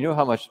Eucharist. And you know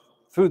how much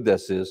food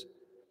this is?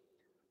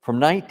 From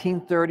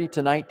 1930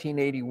 to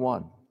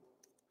 1981.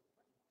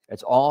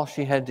 It's all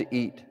she had to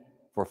eat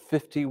for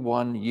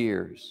 51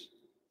 years.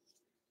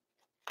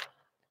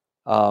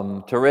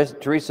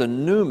 Therese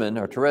Newman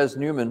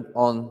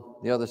on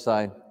the other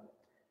side,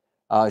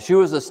 she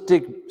was a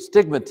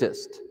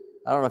stigmatist.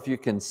 I don't know if you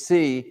can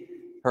see,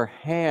 her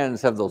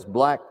hands have those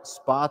black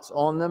spots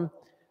on them.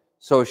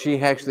 So she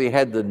actually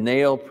had the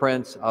nail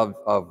prints of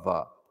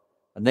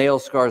nail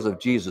scars of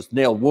Jesus,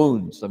 nail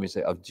wounds,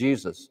 of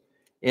Jesus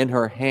in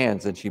her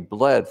hands, and she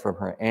bled from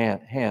her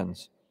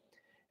hands.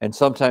 And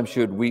sometimes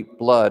she would weep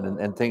blood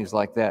and things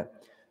like that.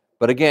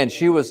 But again,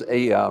 she was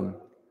what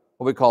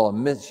we call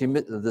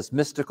this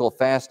mystical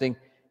fasting.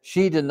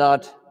 She did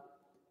not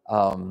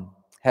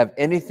have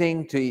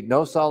anything to eat,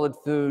 no solid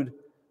food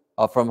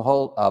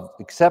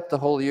except the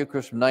Holy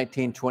Eucharist from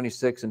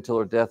 1926 until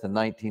her death in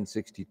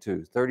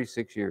 1962,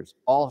 36 years.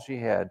 All she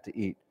had to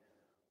eat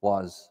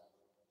was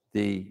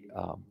the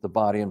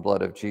body and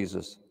blood of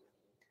Jesus.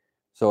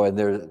 So,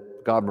 and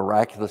God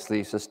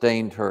miraculously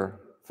sustained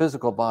her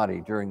physical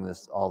body during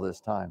all this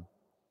time.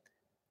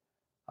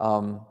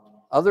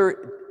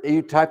 Other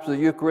types of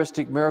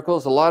Eucharistic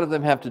miracles, a lot of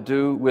them have to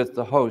do with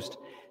the host.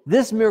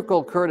 This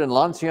miracle occurred in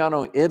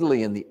Lanciano,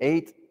 Italy in the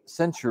 8th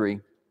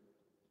century.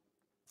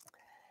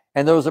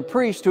 And there was a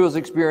priest who was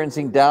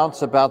experiencing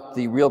doubts about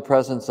the real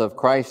presence of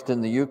Christ in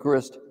the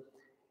Eucharist.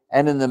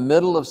 And in the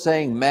middle of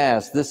saying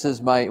Mass,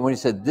 when he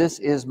said, "This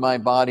is my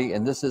body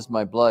and this is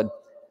my blood,"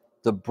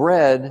 the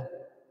bread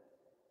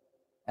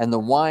and the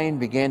wine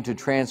began to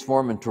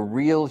transform into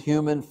real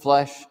human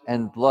flesh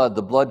and blood.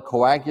 The blood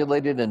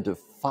coagulated into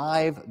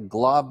 5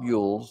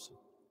 globules,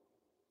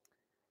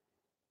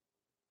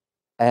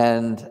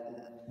 and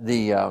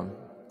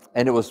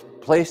it was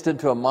placed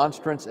into a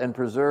monstrance and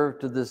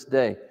preserved to this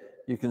day.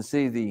 You can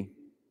see this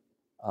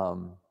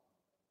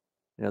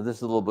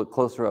is a little bit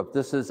closer up.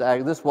 This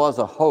was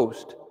a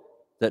host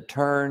that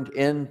turned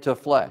into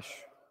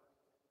flesh,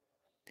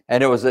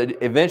 and it was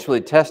eventually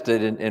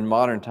tested in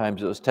modern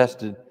times. It was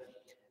tested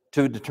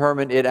to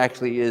determine it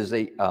actually is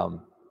a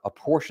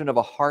portion of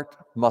a heart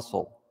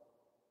muscle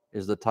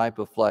is the type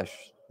of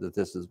flesh that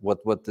this is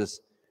what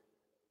this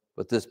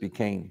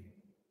became.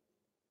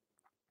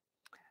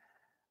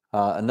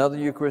 Another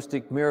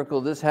Eucharistic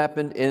miracle. This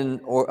happened in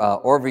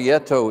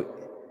Orvieto,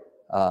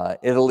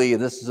 Italy.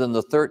 This is in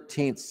the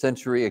 13th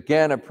century.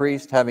 Again, a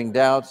priest having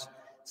doubts,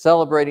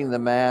 celebrating the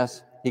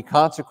Mass. He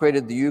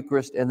consecrated the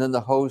Eucharist, and then the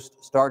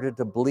host started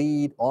to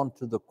bleed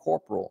onto the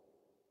corporal.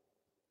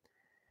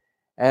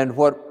 And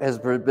what has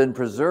been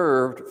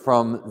preserved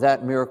from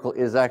that miracle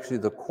is actually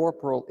the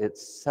corporal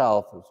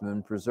itself. It's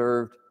been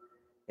preserved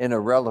in a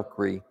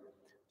reliquary,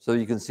 so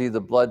you can see the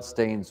blood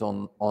stains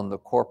on the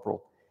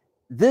corporal.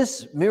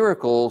 This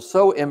miracle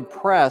so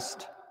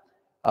impressed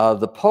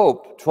the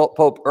Pope,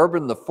 Pope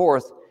Urban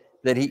IV,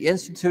 that he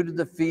instituted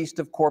the Feast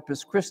of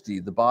Corpus Christi,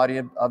 the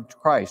body of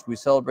Christ. We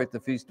celebrate the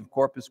Feast of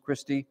Corpus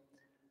Christi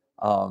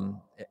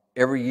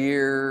every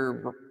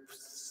year,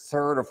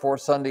 third or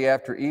fourth Sunday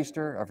after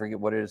Easter. I forget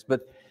what it is,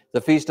 but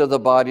the Feast of the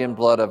Body and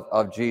Blood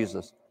of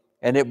Jesus.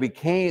 And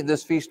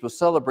this feast was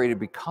celebrated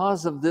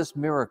because of this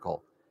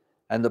miracle.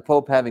 And the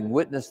Pope, having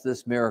witnessed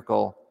this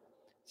miracle,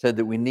 said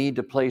that we need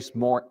to place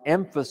more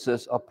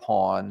emphasis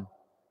upon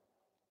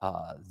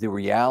the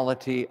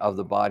reality of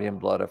the body and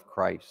blood of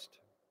Christ.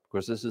 Of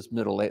course, this is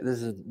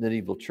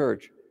medieval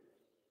church,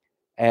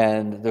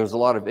 and there's a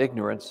lot of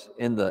ignorance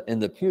in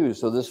the pews.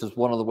 So this is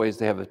one of the ways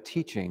they have a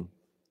teaching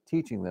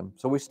them.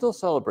 So we still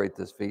celebrate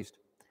this feast.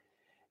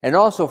 And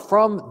also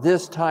from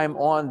this time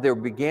on, there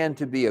began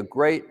to be a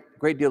great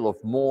deal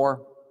of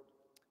more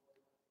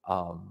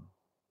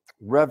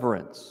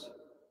reverence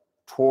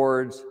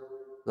towards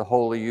the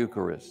Holy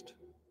Eucharist,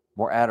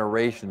 more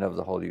adoration of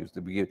the Holy Eucharist.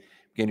 We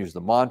began to use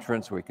the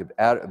monstrance. We could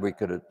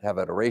have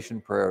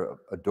adoration, prayer,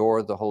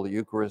 adore the Holy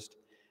Eucharist.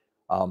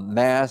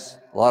 Mass,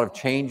 a lot of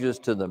changes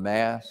to the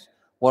Mass.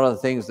 One of the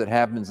things that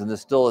happens, and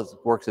this still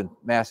works in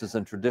Masses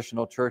in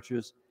traditional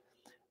churches,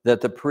 that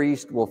the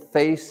priest will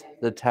face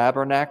the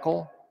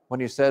tabernacle when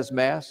he says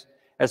Mass.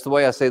 That's the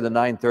way I say the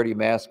 9:30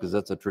 Mass, because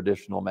that's a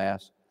traditional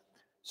Mass.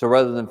 So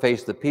rather than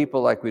face the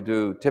people like we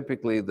do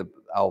typically,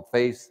 I'll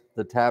face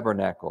the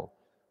tabernacle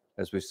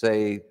as we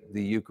say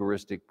the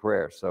Eucharistic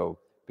prayer. So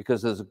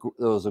because there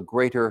was a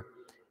greater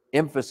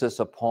emphasis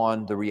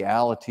upon the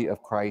reality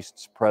of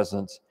Christ's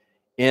presence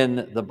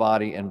in the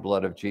body and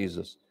blood of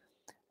Jesus.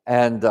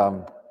 And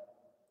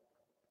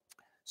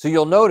so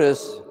you'll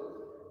notice,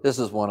 this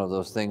is one of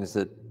those things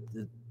that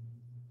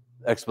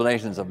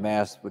explanations of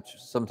Mass, which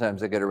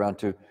sometimes I get around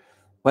to.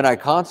 When I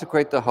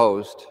consecrate the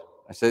host,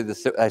 I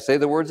say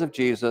the words of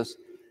Jesus,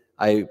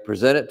 I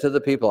present it to the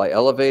people, I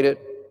elevate it,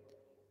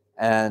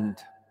 and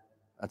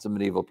that's a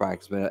medieval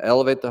practice. But I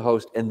elevate the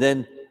host, and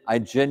then I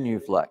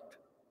genuflect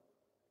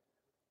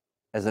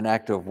as an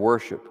act of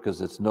worship,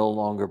 because it's no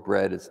longer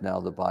bread, it's now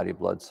the body,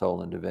 blood,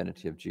 soul, and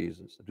divinity of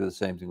Jesus. I do the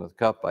same thing with the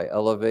cup. I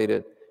elevate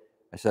it,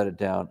 I set it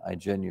down, I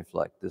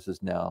genuflect. This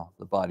is now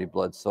the body,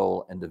 blood,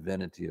 soul, and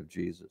divinity of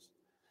Jesus.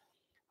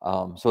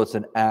 So it's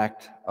an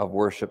act of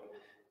worship.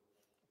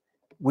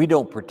 We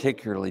don't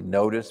particularly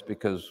notice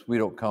because we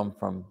don't come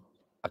from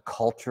a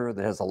culture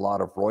that has a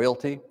lot of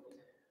royalty.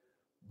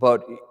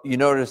 But you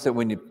notice that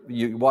when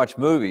you watch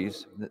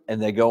movies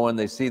and they go and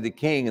they see the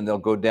king and they'll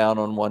go down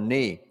on one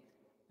knee,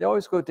 they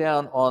always go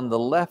down on the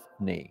left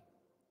knee.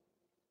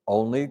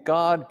 Only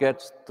God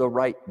gets the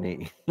right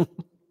knee.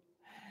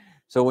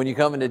 So when you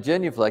come into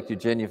genuflect, you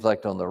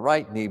genuflect on the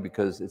right knee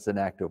because it's an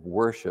act of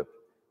worship.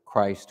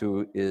 Christ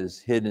who is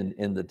hidden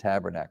in the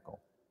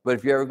tabernacle. But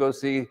if you ever go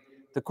see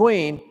the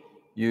Queen,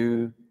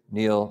 you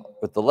kneel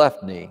with the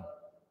left knee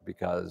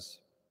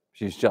because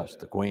she's just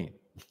the Queen.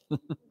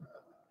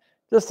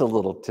 Just a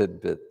little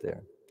tidbit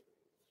there.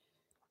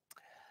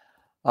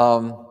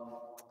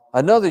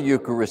 Another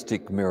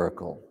Eucharistic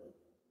miracle.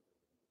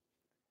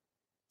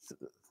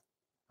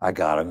 I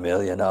got a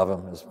million of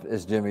them,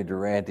 as Jimmy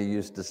Durante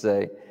used to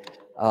say.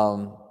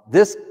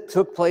 This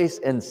took place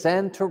in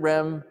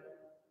Santarém,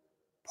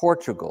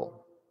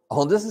 Portugal.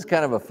 Oh, this is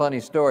kind of a funny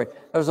story.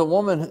 There was a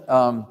woman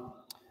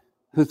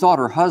who thought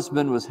her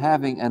husband was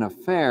having an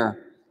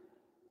affair,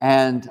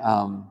 and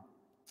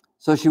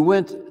so she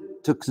went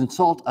to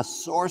consult a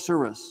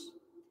sorceress,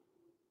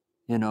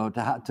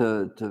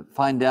 to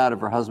find out if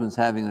her husband's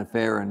having an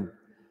affair and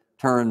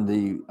turn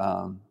the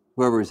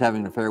whoever he's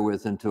having an affair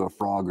with into a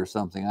frog or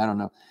something. I don't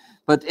know.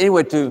 But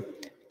anyway, to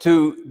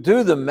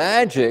do the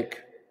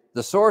magic,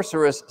 the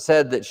sorceress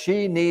said that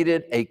she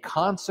needed a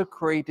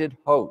consecrated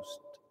host.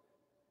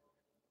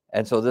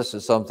 And so this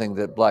is something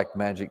that black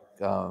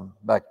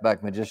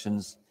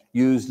magicians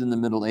used in the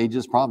Middle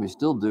Ages, probably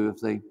still do if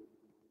they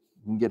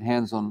can get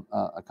hands on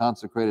a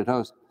consecrated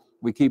host.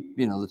 We keep,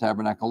 the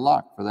tabernacle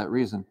locked for that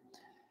reason.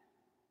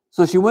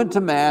 So she went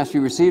to Mass, she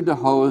received a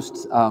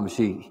host,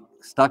 she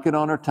stuck it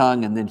on her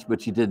tongue,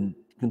 but she didn't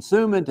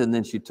consume it, and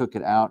then she took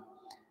it out.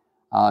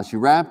 She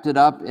wrapped it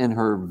up in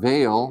her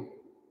veil,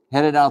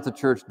 headed out the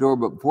church door,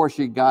 but before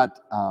she got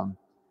out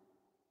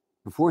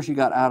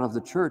of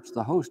the church,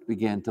 the host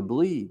began to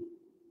bleed.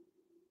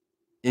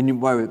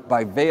 And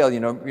by veil,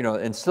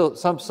 and still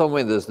some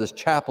way there's this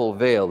chapel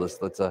veil,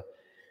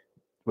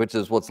 which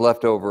is what's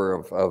left over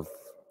of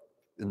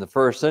in the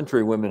first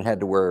century, women had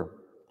to wear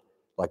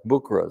like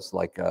bukhras,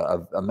 like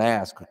a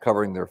mask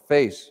covering their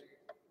face.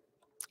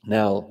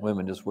 Now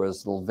women just wear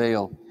this little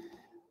veil.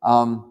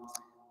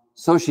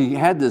 So she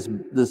had this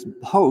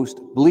host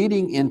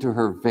bleeding into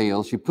her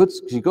veil. She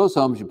goes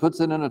home, she puts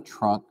it in a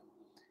trunk,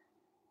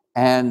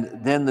 and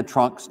then the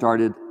trunk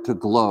started to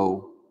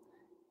glow.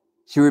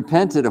 She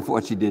repented of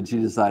what she did. She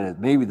decided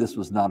maybe this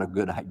was not a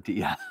good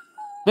idea.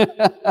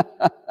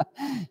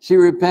 She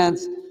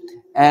repents,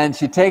 and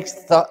she takes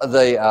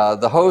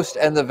the host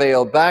and the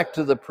veil back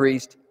to the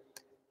priest.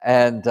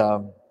 And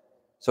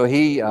so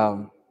he,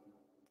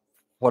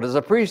 what does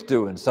a priest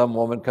do? And some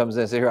woman comes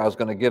in and says, here, I was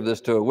going to give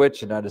this to a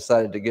witch, and I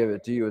decided to give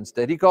it to you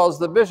instead. He calls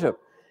the bishop,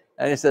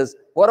 and he says,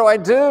 what do I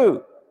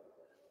do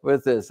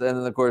with this? And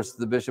then, of course,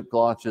 the bishop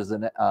launches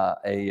an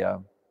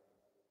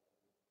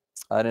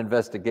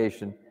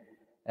investigation.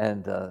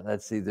 And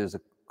let's see, there's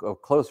a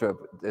closer up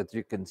that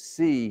you can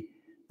see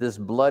this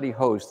bloody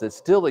host that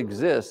still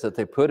exists, that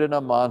they put in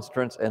a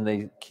monstrance and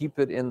they keep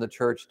it in the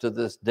church to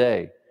this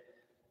day.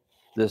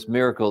 This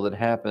miracle that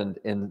happened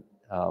in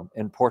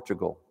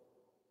Portugal.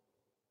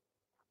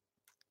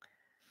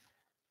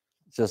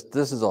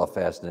 This is all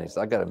fascinating.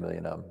 So I got a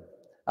million of them.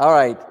 All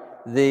right,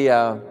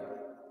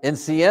 in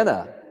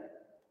Siena,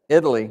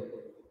 Italy,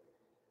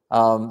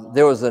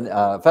 there was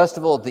a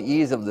festival at the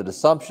Ease of the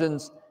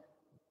Assumptions.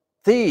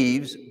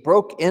 Thieves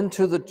broke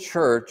into the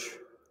church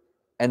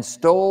and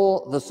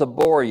stole the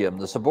ciborium.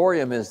 The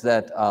ciborium is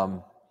that,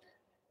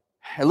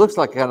 it looks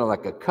like kind of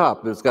like a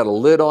cup, but it's got a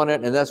lid on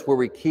it, and that's where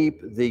we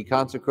keep the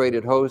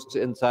consecrated hosts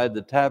inside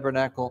the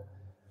tabernacle.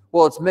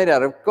 Well, it's made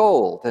out of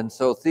gold, and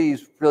so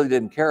thieves really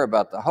didn't care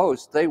about the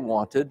host. They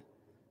wanted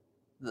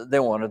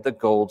the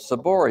gold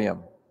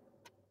ciborium.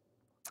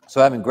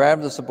 So having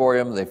grabbed the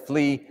ciborium, they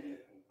flee,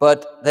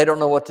 but they don't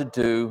know what to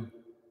do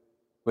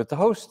with the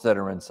hosts that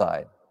are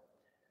inside.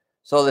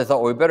 So they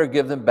thought, well, we better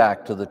give them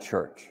back to the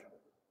church.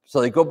 So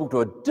they go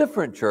to a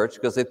different church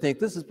because they think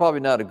this is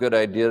probably not a good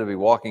idea to be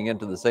walking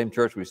into the same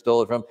church we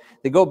stole it from.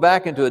 They go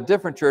back into a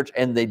different church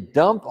and they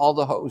dump all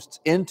the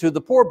hosts into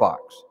the poor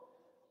box.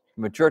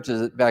 I mean,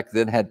 churches back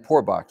then had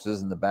poor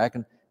boxes in the back,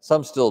 and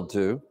some still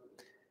do.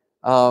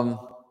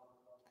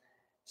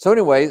 So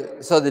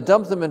anyway, so they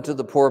dump them into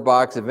the poor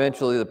box.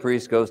 Eventually, the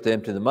priest goes to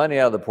empty the money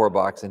out of the poor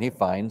box, and he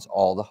finds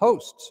all the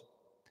hosts.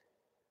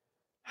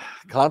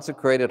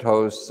 Consecrated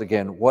hosts,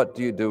 again, what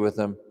do you do with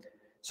them?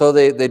 So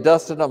they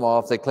dusted them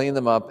off, they cleaned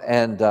them up,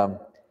 and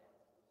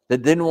they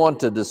didn't want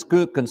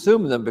to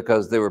consume them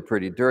because they were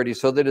pretty dirty,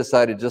 so they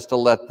decided just to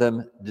let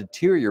them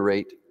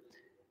deteriorate,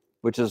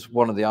 which is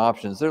one of the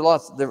options. There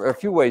are a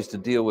few ways to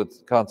deal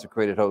with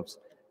consecrated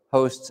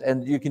hosts,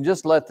 and you can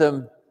just let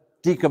them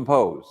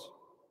decompose.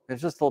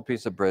 It's just a little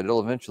piece of bread.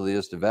 It'll eventually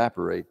just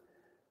evaporate.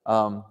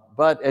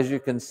 But as you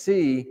can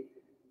see,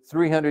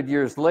 300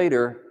 years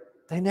later,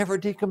 they never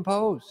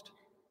decomposed.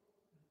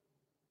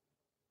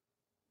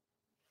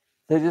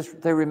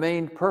 They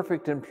remained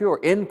perfect and pure.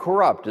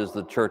 Incorrupt is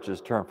the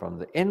church's term from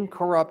the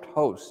incorrupt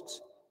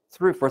hosts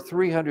for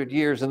 300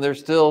 years, and they're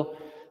still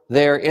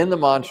there in the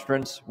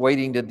monstrance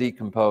waiting to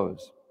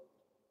decompose.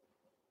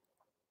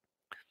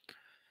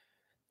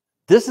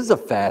 This is a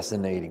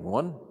fascinating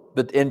one.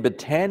 But in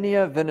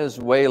Betania,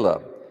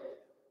 Venezuela,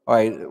 all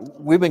right,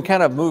 we've been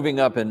kind of moving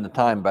up in the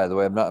time, by the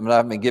way. I'm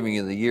not been giving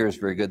you the years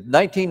very good.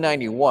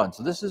 1991,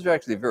 so this is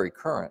actually very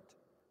current.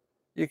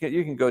 You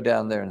can go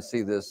down there and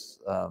see this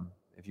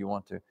if you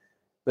want to.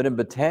 But in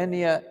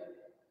Betania,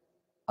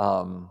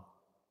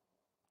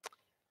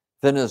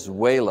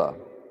 Venezuela,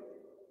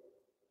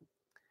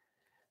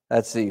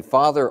 let's see,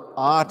 Father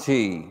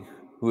Ati,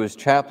 who is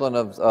chaplain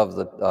of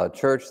the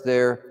church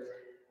there,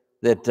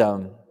 that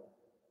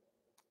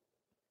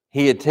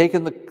he had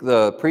taken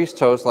the priest's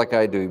host like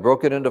I do. He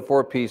broke it into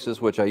 4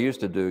 pieces, which I used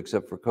to do,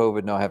 except for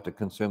COVID. Now I have to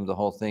consume the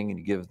whole thing, and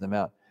he gives them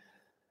out.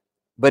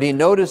 But he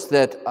noticed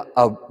that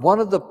one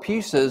of the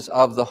pieces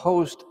of the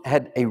host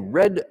had a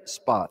red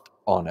spot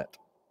on it.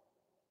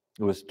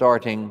 It was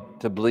starting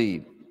to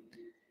bleed.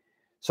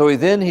 So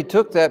he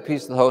took that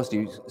piece of the host,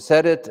 he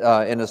set it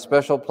in a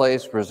special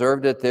place,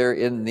 preserved it there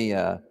in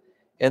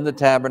the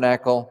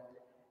tabernacle,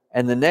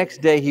 and the next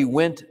day he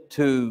went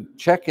to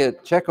check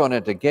on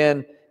it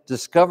again,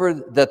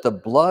 discovered that the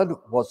blood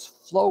was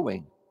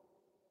flowing,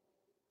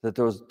 that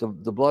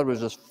the blood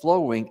was just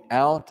flowing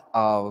out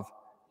of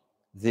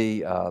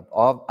the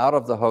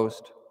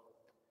host.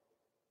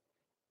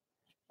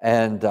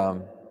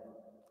 And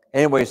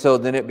anyway, so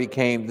then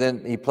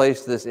he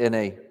placed this in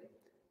a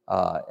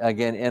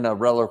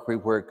reliquary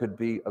where it could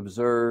be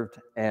observed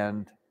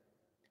and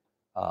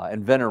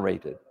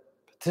venerated.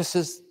 But this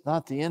is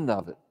not the end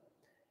of it.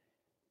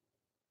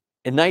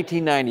 In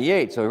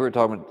 1998, so we were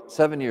talking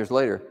 7 years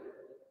later,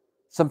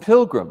 some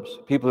pilgrims,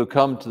 people who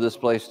come to this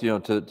place, to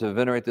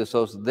venerate this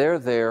host, they're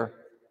there,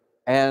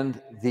 and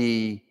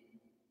the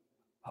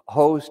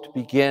host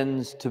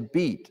begins to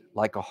beat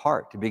like a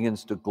heart. It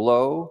begins to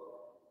glow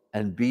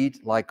and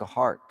beat like a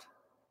heart.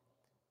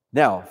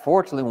 Now,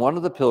 fortunately, one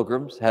of the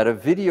pilgrims had a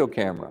video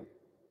camera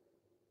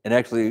and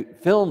actually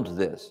filmed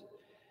this.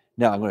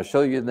 Now I'm going to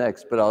show you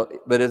next,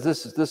 but as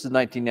this is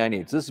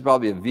 1998. So this is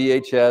probably a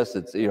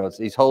VHS.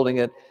 He's holding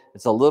it.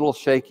 It's a little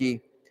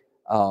shaky,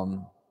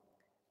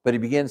 but he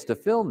begins to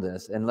film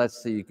this, and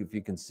let's see if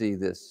you can see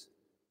this.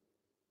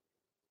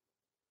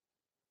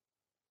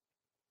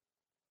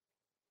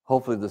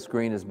 Hopefully the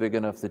screen is big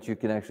enough that you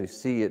can actually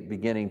see it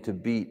beginning to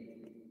beat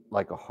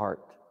like a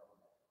heart.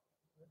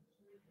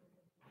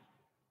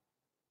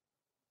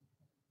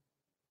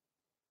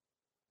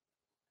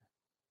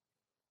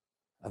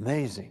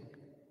 Amazing.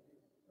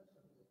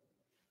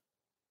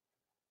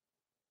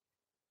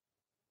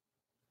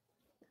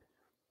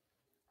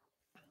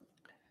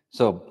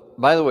 So,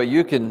 by the way,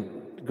 you can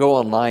go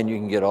online. You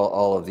can get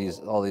all of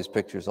these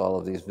pictures, all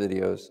of these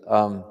videos.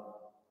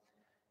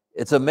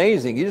 It's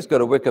amazing. You just go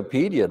to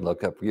Wikipedia and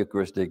look up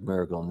Eucharistic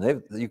miracle, and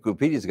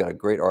Wikipedia's got a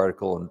great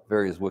article on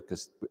various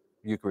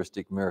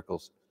Eucharistic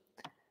miracles.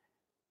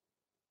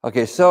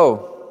 Okay,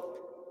 so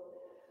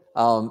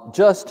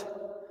just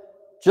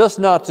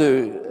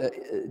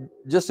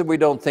so we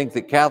don't think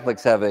that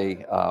Catholics have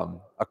a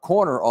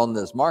corner on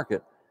this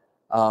market.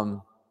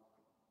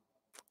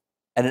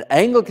 At an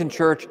Anglican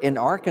church in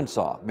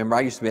Arkansas, remember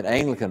I used to be an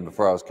Anglican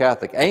before I was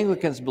Catholic.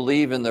 Anglicans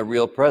believe in the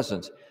real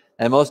presence,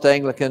 and most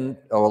Anglican,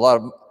 or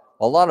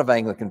a lot of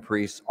Anglican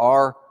priests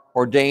are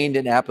ordained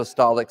in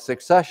apostolic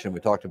succession. We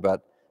talked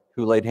about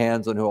who laid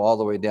hands on who all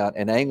the way down,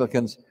 and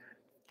Anglicans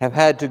have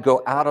had to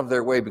go out of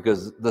their way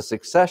because the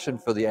succession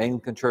for the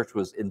Anglican church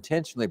was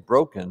intentionally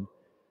broken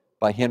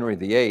by Henry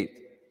VIII.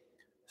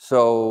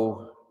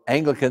 So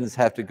Anglicans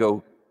have to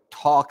go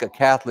talk a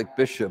Catholic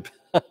bishop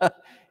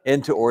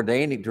into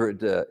ordaining,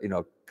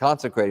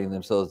 consecrating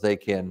themselves, they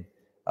can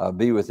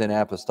be within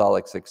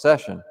apostolic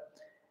succession.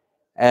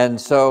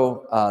 And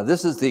so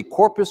this is the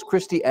Corpus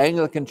Christi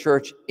Anglican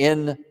Church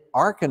in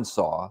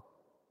Arkansas,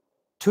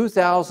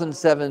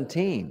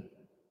 2017.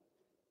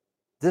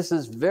 This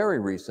is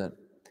very recent.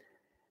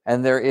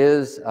 And there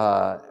is,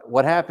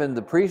 what happened,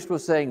 the priest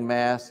was saying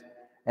Mass,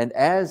 and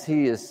as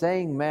he is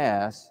saying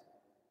Mass,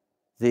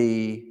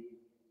 there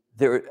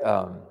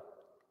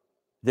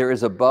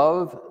is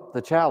above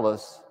the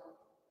chalice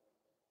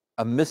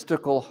a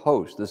mystical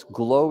host. This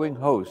glowing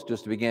host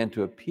just began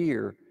to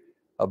appear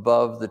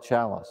above the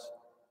chalice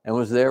and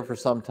was there for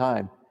some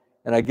time.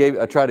 And I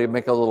tried to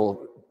make a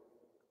little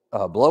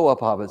blow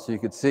up of it so you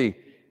could see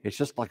it's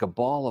just like a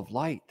ball of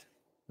light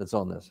that's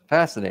on this.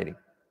 Fascinating.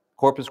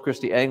 Corpus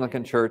Christi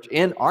Anglican Church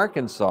in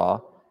Arkansas,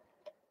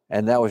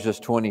 and that was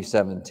just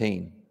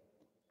 2017.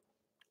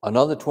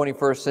 Another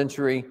 21st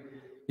century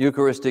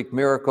Eucharistic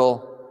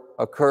miracle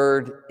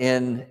occurred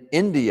in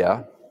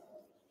India,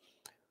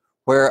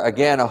 where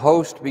again a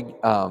host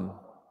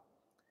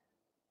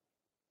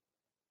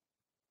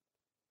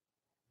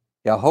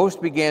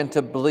began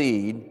to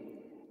bleed,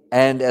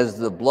 and as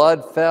the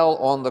blood fell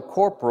on the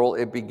corporal,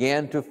 it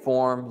began to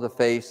form the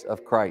face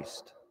of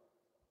Christ.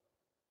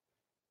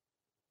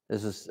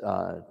 This is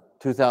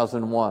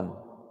 2001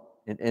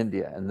 in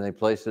India, and they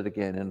placed it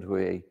again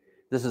into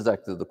this is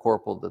actually the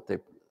corporal that they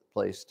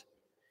placed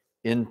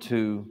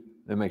into,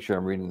 let me make sure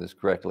I'm reading this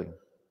correctly.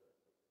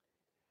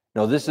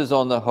 No, this is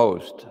on the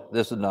host.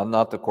 This is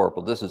not the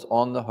corporal. This is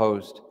on the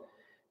host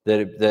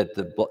that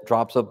the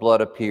drops of blood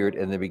appeared,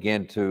 and they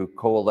began to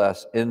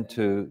coalesce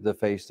into the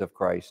face of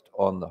Christ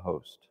on the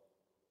host.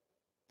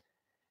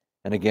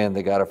 And again,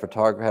 they got a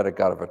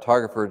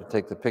photographer to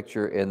take the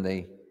picture, and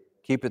they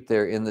keep it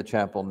there in the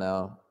chapel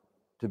now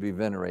to be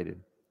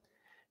venerated.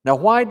 Now,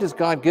 why does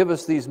God give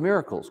us these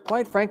miracles?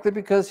 Quite frankly,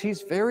 because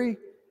He's very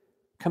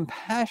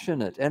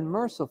compassionate and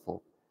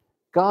merciful.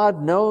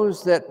 God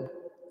knows that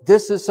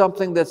this is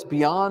something that's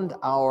beyond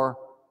our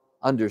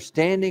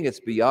understanding. It's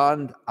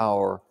beyond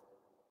our,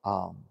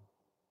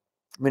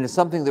 it's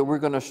something that we're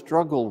going to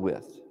struggle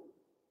with.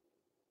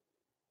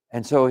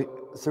 And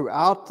so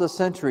throughout the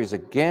centuries,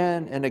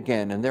 again and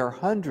again, and there are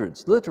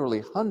hundreds,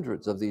 literally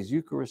hundreds of these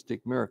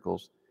Eucharistic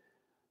miracles,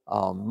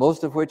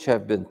 most of which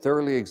have been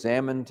thoroughly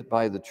examined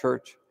by the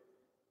church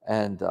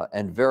and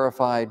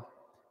verified,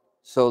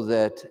 so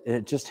that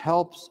it just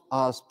helps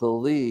us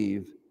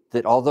believe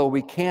that although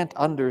we can't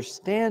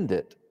understand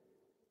it,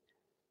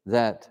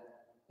 that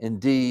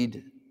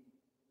indeed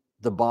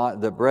the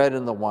bread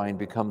and the wine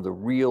become the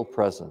real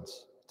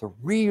presence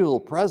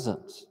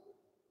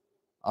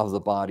of the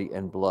body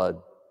and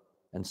blood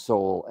and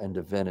soul and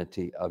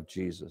divinity of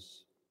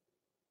Jesus.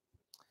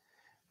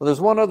 Well,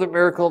 there's one other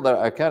miracle that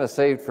I kind of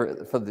saved for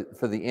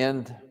the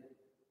end,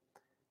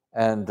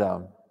 and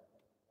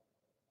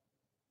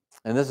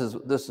this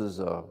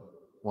is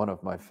one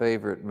of my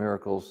favorite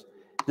miracles.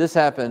 This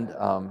happened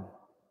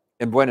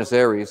in Buenos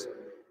Aires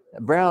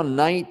around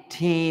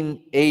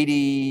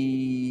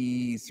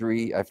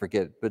 1983, I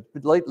forget, but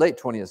late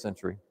 20th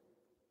century.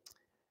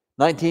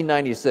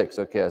 1996,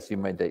 okay, I see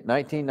my date.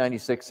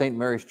 1996, St.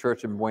 Mary's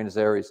Church in Buenos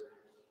Aires.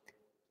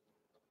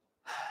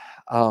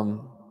 A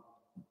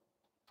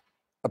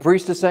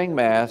priest is saying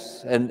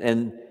Mass,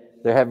 and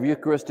they have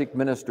Eucharistic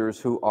ministers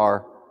who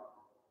are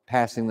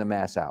passing the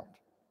Mass out.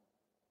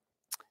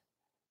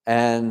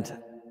 And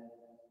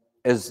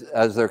as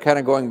they're kind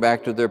of going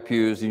back to their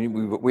pews,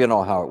 we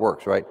know how it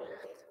works, right?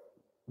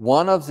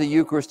 One of the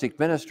Eucharistic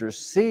ministers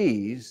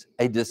sees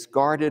a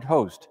discarded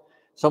host.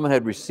 Someone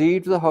had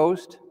received the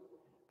host,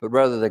 but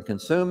rather than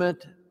consume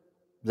it,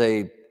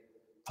 they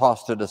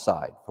tossed it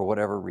aside for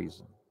whatever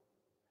reason.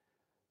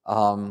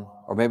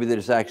 Or maybe they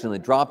just accidentally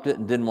dropped it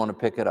and didn't want to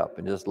pick it up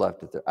and just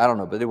left it there. I don't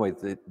know, but anyway,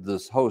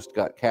 this host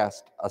got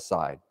cast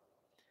aside.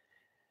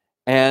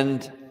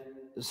 And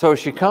so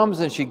she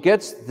comes and she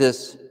gets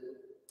this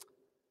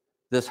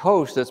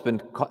host that's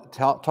been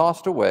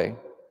tossed away,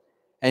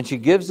 and she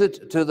gives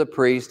it to the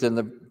priest, and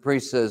the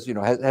priest says,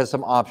 has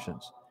some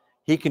options.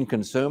 He can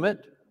consume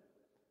it,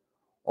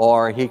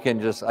 or he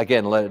can just,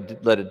 again,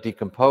 let it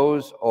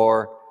decompose,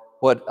 or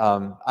what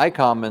I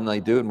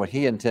commonly do, and what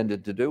he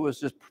intended to do, was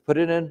just put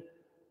it in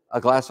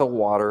a glass of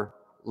water,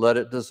 let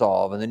it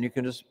dissolve, and then you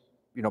can just,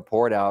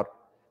 pour it out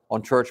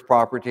on church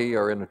property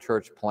or in a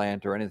church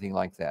plant or anything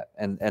like that.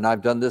 And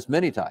I've done this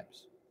many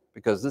times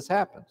because this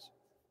happens.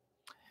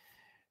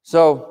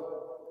 So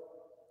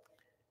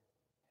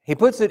he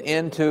puts it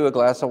into a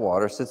glass of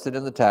water, sits it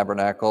in the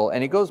tabernacle,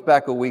 and he goes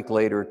back a week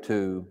later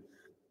to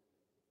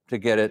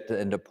get it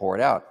and to pour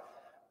it out.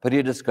 But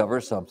he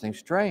discovers something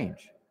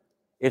strange.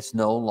 It's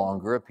no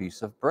longer a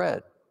piece of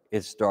bread.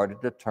 It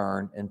started to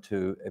turn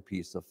into a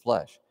piece of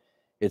flesh.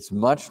 It's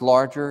much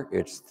larger,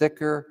 it's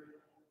thicker,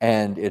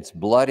 and it's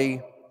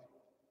bloody.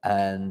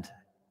 And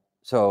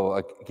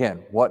so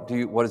again, what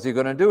is he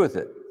going to do with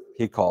it?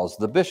 He calls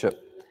the bishop.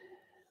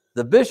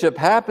 The bishop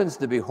happens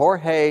to be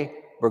Jorge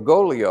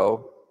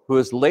Bergoglio, who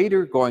is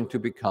later going to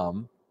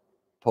become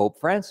Pope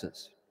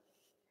Francis.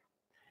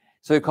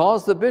 So he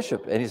calls the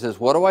bishop and he says,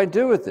 what do I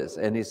do with this?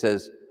 And he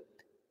says,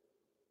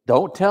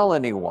 don't tell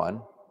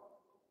anyone,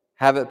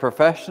 have it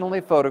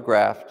professionally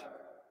photographed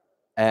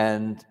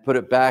and put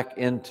it back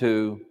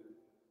into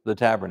the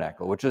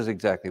tabernacle, which is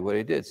exactly what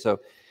he did. So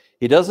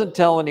he doesn't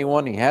tell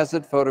anyone, he has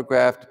it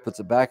photographed, puts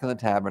it back in the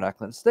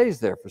tabernacle, and it stays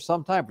there for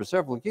some time, for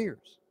several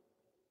years.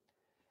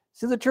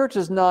 See, the church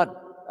is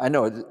not, I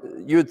know,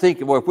 you would think,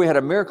 well, if we had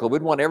a miracle,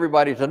 we'd want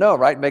everybody to know,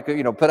 right?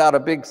 Put out a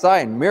big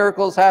sign,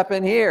 miracles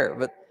happen here.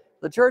 But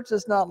the church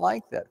is not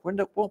like that. We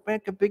won't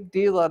make a big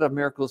deal out of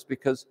miracles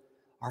because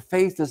our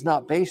faith is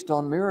not based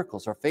on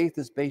miracles. Our faith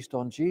is based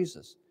on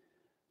Jesus.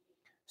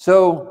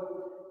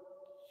 So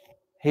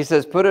he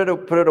says, put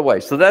it away.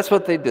 So that's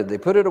what they did. They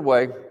put it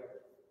away.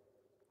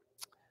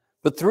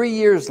 But 3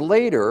 years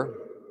later,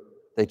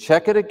 they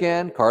check it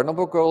again. Cardinal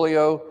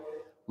Bergoglio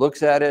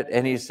looks at it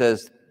and he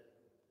says,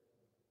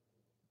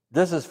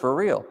 this is for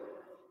real,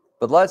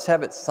 but let's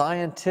have it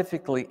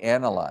scientifically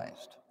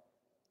analyzed.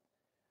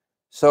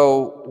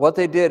 So what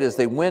they did is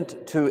they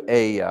went to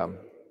a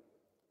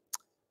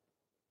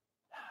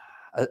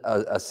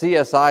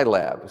CSI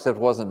lab, except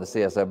it wasn't a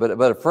CSI,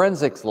 but a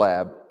forensics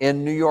lab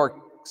in New York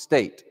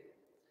State.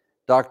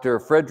 Dr.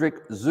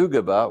 Frederick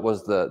Zugaba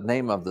was the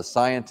name of the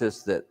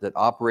scientist that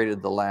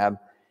operated the lab,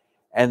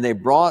 and they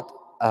brought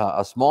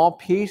a small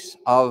piece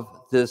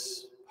of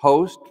this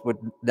host, which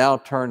now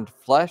turned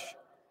flesh,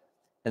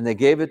 and they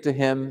gave it to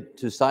him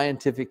to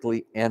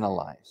scientifically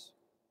analyze.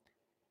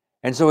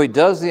 And so he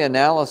does the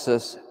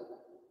analysis,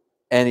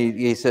 and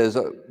he says,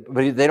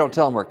 but they don't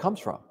tell him where it comes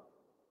from.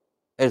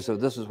 And so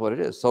this is what it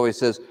is. So he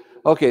says,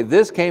 okay,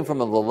 this came from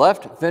the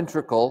left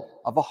ventricle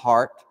of a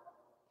heart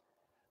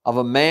of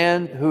a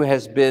man who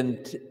has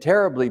been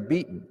terribly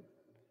beaten.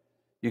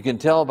 You can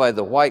tell by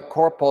the white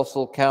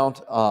corpuscle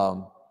count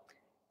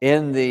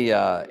in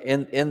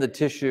the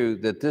tissue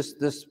that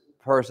this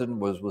person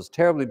was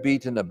terribly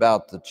beaten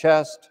about the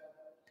chest,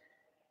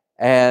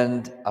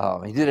 and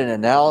he did an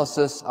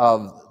analysis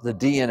of the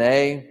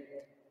DNA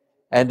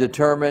and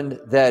determined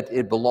that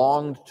it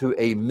belonged to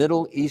a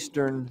Middle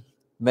Eastern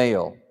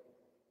male.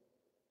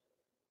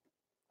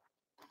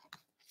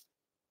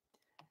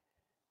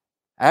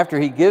 After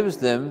he gives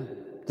them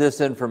this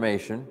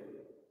information,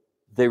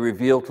 they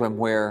reveal to him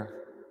where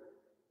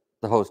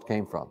the host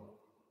came from.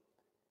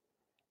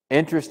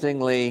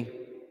 Interestingly,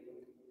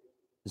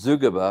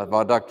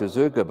 Dr.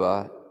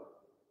 Zugaba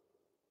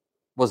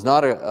was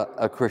not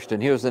a Christian.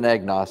 He was an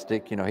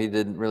agnostic. He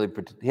hadn't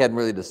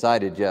really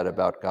decided yet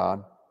about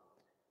God.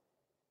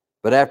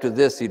 But after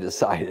this, he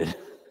decided,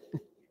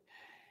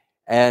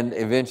 and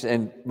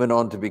eventually went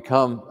on to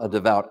become a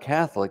devout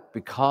Catholic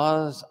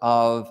because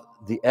of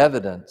the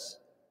evidence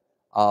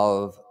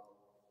of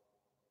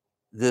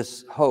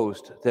this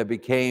host that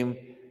became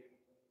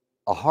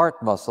a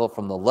heart muscle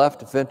from the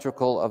left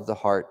ventricle of the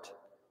heart,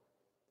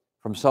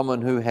 from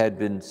someone who had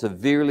been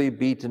severely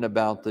beaten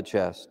about the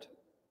chest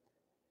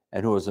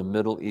and who was a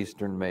Middle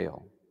Eastern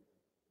male.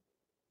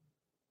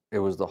 It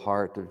was the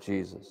heart of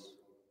Jesus.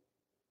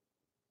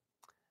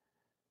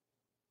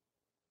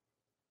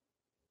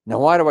 Now,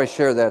 why do I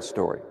share that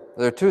story?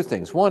 There are two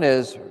things. One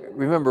is,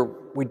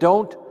 remember, we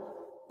don't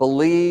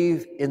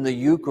believe in the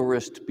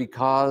Eucharist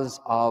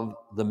because of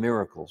the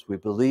miracles. We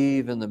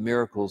believe in the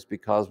miracles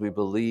because we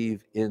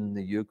believe in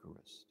the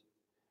Eucharist.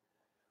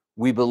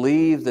 We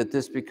believe that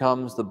this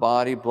becomes the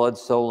body, blood,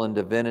 soul, and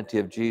divinity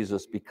of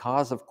Jesus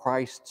because of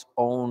Christ's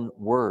own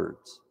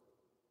words.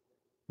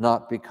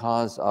 not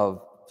because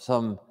of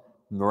some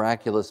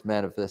miraculous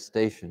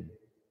manifestation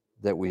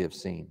that we have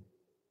seen.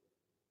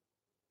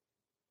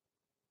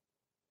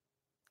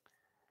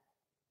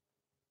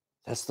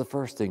 That's the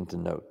first thing to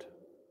note.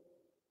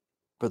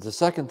 But the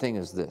second thing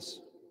is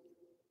this: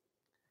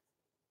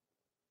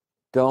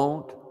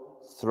 don't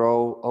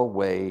throw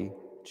away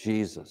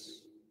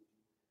Jesus.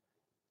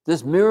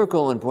 This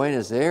miracle in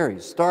Buenos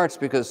Aires starts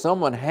because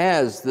someone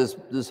has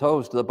this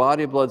host, the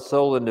body, blood,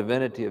 soul, and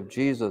divinity of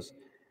Jesus,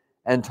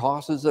 and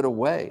tosses it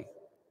away,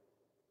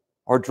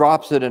 or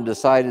drops it and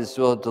decides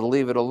to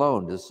leave it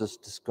alone, to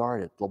just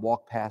discard it, to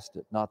walk past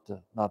it, not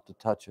to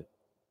touch it.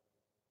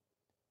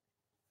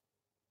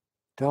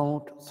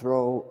 Don't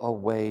throw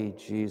away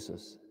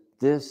Jesus.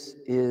 This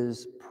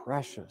is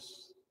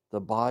precious. The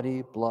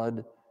body,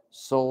 blood,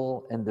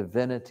 soul, and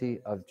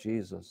divinity of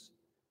Jesus.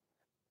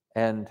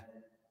 And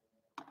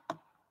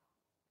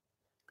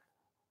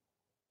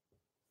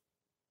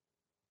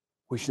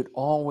we should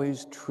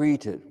always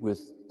treat it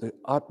with the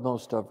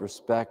utmost of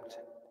respect.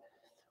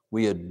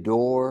 We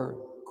adore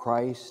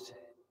Christ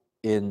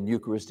in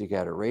Eucharistic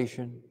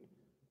adoration.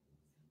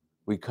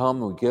 We come,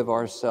 we give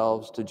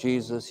ourselves to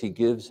Jesus. He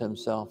gives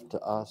himself to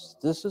us.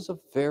 This is a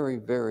very,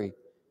 very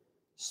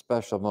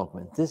special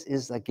moment. This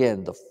is,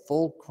 again, the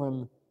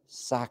fulcrum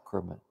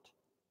sacrament.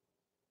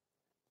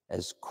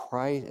 As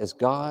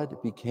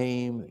God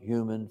became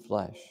human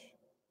flesh,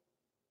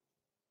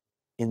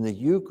 in the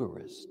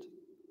Eucharist,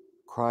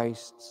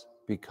 Christ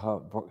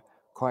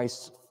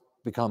becomes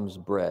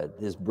bread.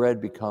 His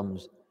bread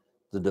becomes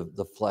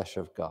the flesh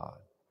of God.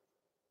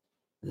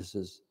 This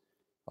is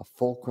a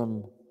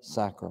fulcrum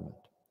sacrament.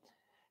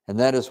 And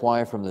that is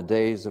why from the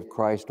days of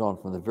Christ on,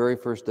 from the very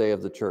first day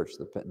of the church,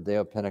 the day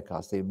of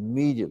Pentecost, they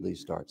immediately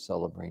start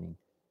celebrating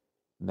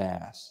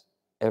Mass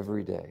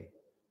every day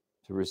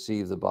to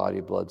receive the body,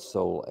 blood,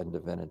 soul, and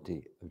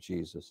divinity of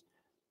Jesus.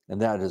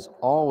 And that has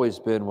always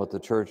been what the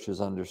church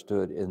has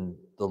understood in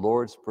the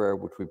Lord's Prayer,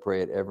 which we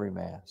pray at every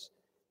Mass.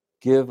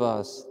 Give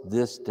us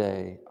this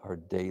day our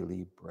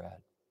daily bread.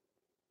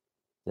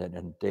 That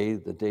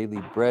the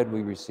daily bread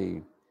we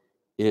receive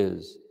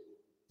is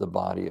the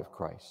body of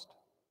Christ.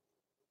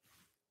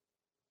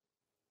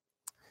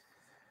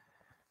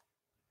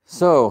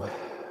 So,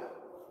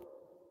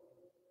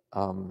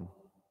 all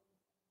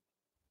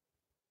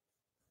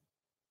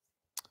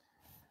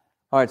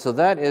right, so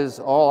that is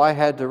all I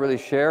had to really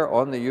share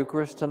on the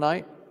Eucharist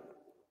tonight.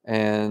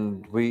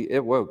 And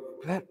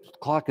that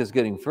clock is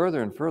getting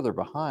further and further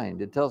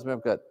behind. It tells me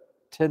I've got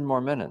 10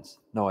 more minutes.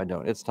 No, I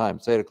don't. It's time.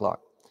 It's 8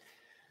 o'clock.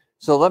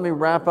 So let me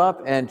wrap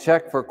up and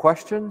check for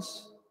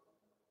questions.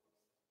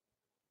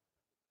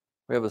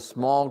 We have a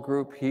small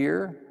group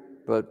here,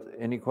 but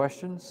any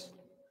questions?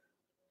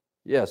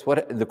 Yes,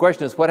 the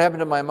question is, what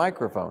happened to my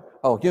microphone?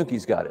 Oh,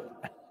 Yunki's got it.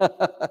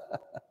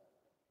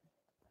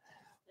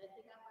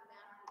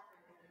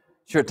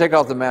 Sure, take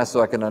off the mask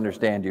so I can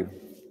understand you.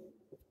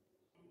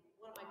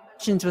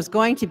 Questions was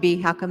going to be,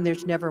 how come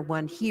there's never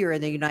one here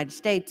in the United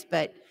States?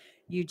 But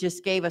you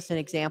just gave us an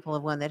example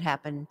of one that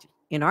happened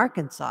in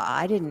Arkansas.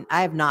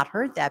 I have not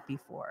heard that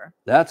before.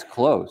 That's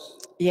close.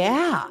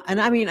 Yeah.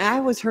 And I mean, I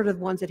always heard of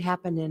ones that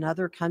happened in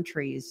other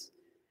countries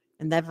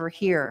and never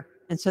here.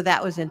 And so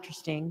that was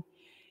interesting.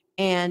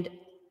 And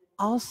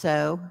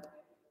also,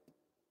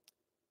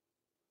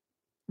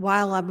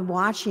 while I'm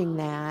watching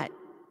that,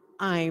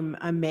 I'm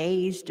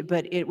amazed,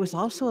 but it was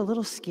also a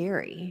little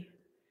scary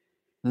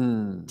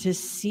to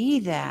see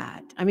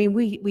that. I mean,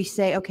 we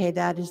say, okay,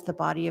 that is the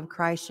body of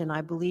Christ, and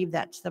I believe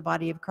that's the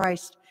body of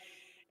Christ.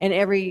 And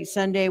every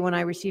Sunday when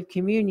I receive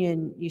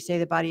communion, you say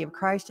the body of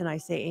Christ, and I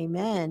say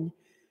amen.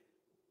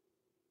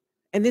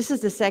 And this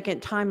is the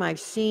second time I've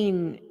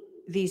seen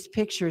these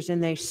pictures,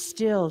 and they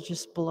still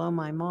just blow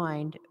my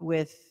mind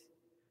with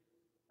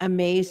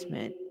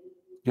amazement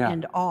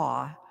and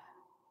awe.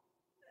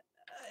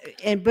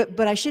 And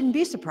but I shouldn't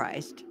be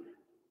surprised,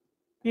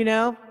 you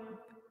know,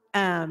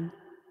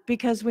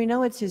 because we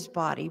know it's his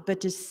body.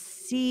 But to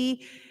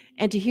see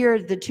and to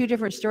hear the two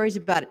different stories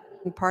about it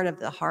being part of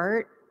the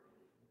heart,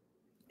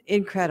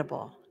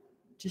 incredible,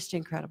 just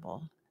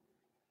incredible.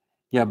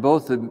 Yeah,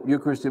 both the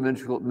Eucharistic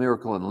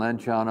miracle in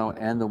Lanciano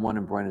and the one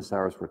in Buenos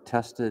Aires were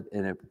tested,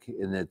 and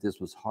that this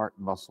was heart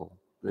muscle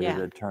that it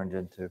had turned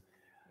into.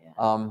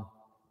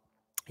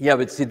 Yeah,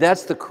 but see,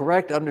 that's the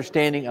correct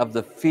understanding of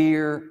the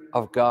fear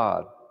of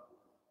God.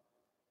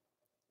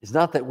 It's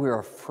not that we're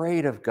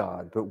afraid of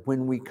God, but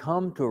when we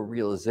come to a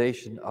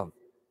realization of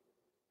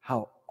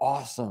how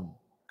awesome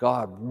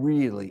God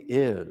really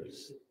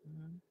is,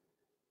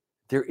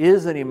 there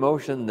is an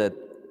emotion that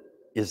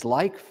is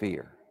like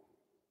fear.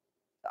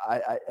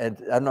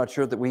 I'm not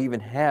sure that we even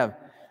have.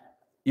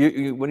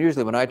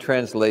 Usually when I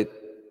translate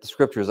the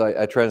scriptures,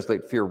 I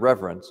translate fear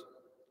reverence,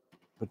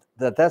 but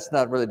that's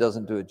not really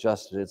doesn't do it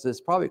justice.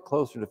 It's probably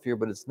closer to fear,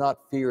 but it's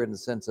not fear in the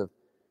sense of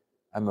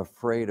I'm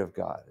afraid of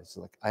God. It's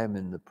like I am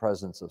in the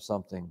presence of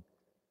something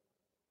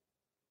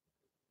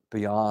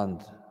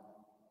beyond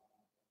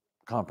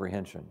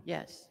comprehension.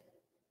 Yes.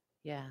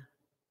 Yeah.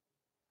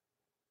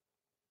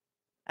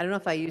 I don't know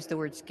if I used the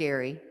word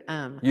scary.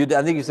 I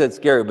think you said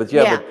scary, but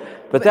yeah, Yeah,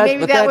 but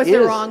maybe that was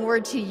the is, wrong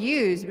word to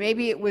use.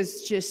 Maybe it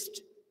was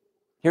just,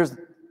 here's,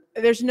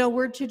 there's no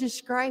word to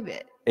describe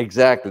it.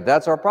 exactly,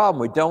 that's our problem.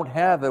 We don't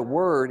have a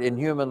word in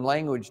human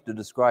language to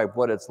describe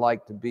what it's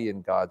like to be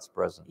in God's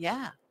presence.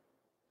 Yeah.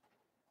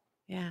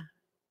 Yeah.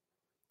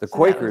 The So that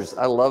Quakers, was-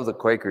 I love the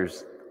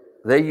Quakers.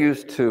 They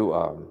used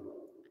to,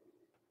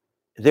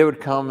 they would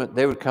come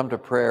to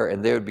prayer,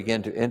 and they would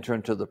begin to enter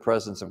into the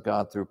presence of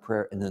God through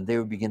prayer, and then they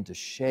would begin to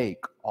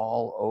shake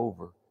all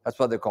over. That's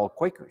why they're called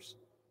Quakers,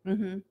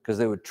 because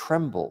they would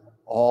tremble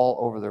all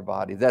over their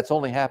body. That's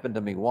only happened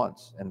to me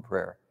once in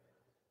prayer,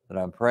 that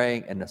I'm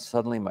praying, and then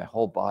suddenly my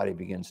whole body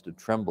begins to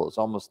tremble. It's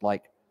almost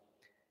like,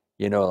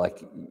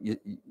 like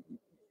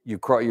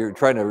you're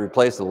trying to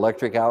replace the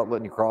electric outlet,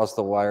 and you cross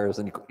the wires,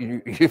 and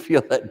you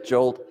feel that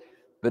jolt,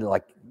 but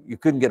like you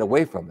couldn't get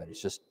away from it.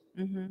 It's just,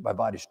 my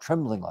body's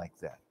trembling like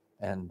that.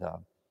 And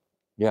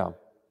yeah.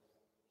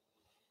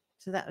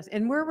 So that was,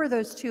 and where were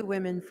those two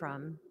women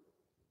from?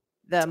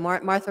 The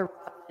Martha.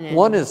 And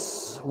One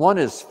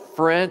is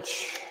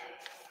French,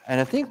 and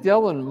I think the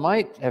other one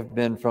might have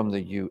been from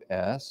the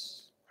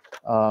U.S.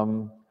 I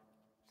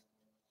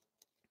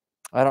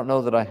don't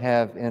know that I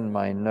have in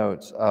my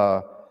notes,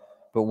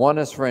 but one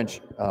is French.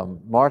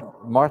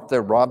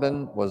 Martha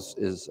Robin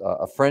is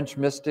a French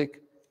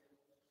mystic,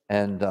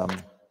 and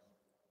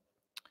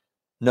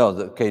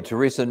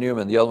Teresa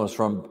Newman. The other one's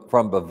from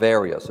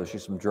Bavaria, so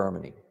she's from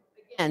Germany.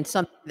 and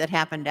something that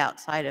happened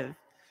outside of.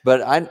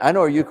 But I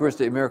know a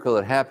Eucharistic miracle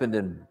that happened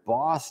in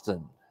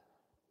Boston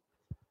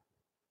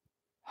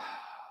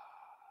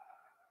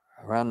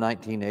around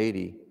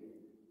 1980,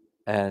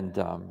 and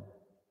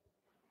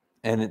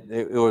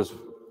it was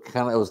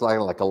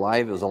like a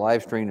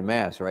live streamed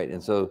mass, right?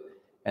 And so,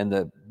 and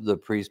the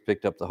priest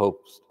picked up the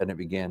hopes, and it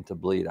began to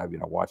bleed. I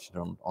watched it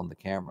on the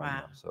camera.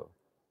 Wow. So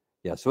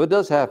yeah, so it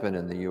does happen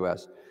in the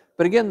U.S.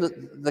 But again,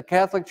 the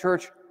Catholic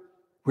Church,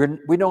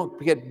 we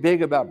don't get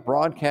big about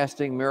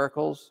broadcasting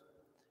miracles.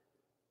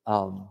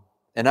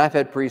 And I've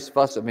had priests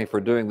fuss at me for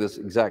doing this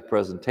exact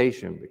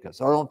presentation, because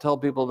I don't tell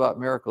people about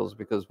miracles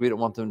because we don't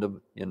want them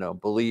to,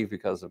 believe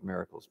because of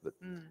miracles. But,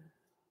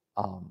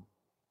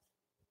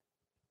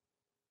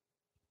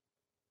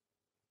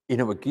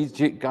 but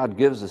God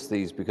gives us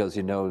these because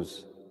He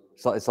knows.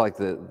 It's like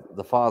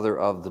the father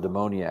of the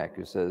demoniac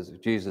who says,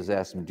 Jesus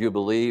asked him, "Do you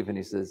believe?" And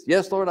he says,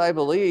 "Yes, Lord, I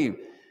believe,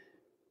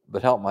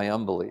 but help my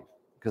unbelief,"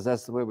 because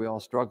that's the way we all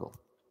struggle.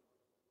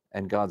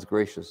 And God's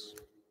gracious.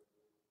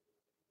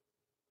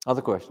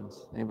 Other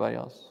questions? Anybody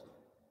else?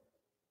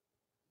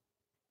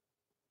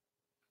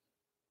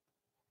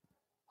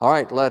 All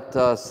right, let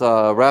us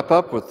wrap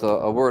up with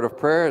a word of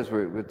prayer.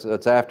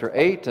 It's after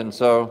 8, and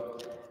so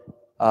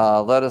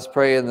let us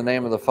pray in the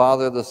name of the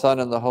Father, the Son,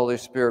 and the Holy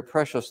Spirit.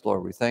 Precious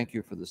Lord, we thank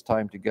you for this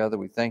time together.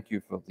 We thank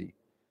you for the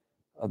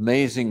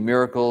amazing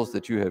miracles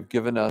that you have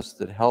given us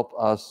that help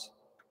us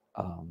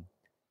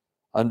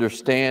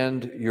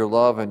understand your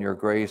love and your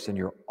grace and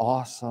your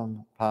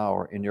awesome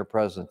power in your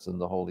presence in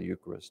the Holy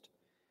Eucharist.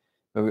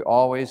 May we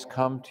always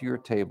come to your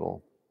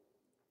table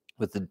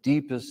with the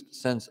deepest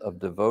sense of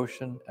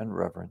devotion and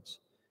reverence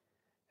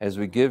as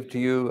we give to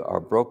you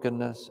our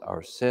brokenness,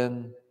 our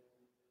sin,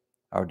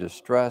 our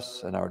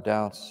distress, and our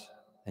doubts,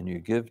 and you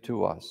give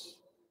to us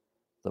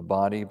the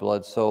body,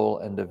 blood, soul,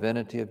 and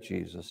divinity of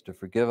Jesus to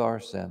forgive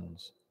our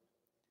sins,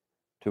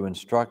 to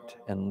instruct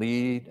and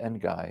lead and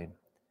guide,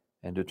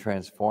 and to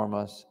transform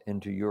us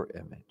into your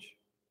image.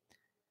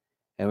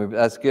 And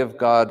let's give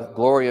God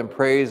glory and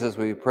praise as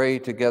we pray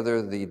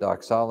together the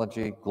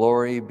doxology.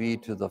 Glory be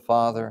to the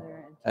Father,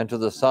 and to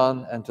the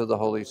Son, and to the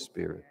Holy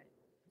Spirit,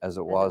 as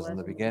it was in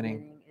the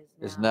beginning,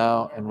 is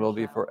now, and will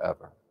be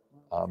forever.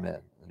 Amen.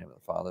 In the name of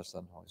the Father, Son,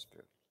 and Holy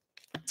Spirit.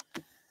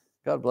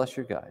 God bless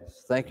you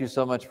guys. Thank you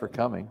so much for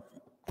coming.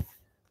 I'll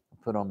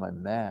put on my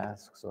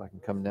mask so I can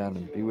come down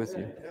and be with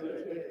you.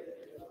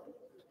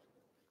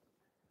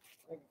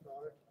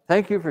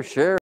 Thank you for sharing.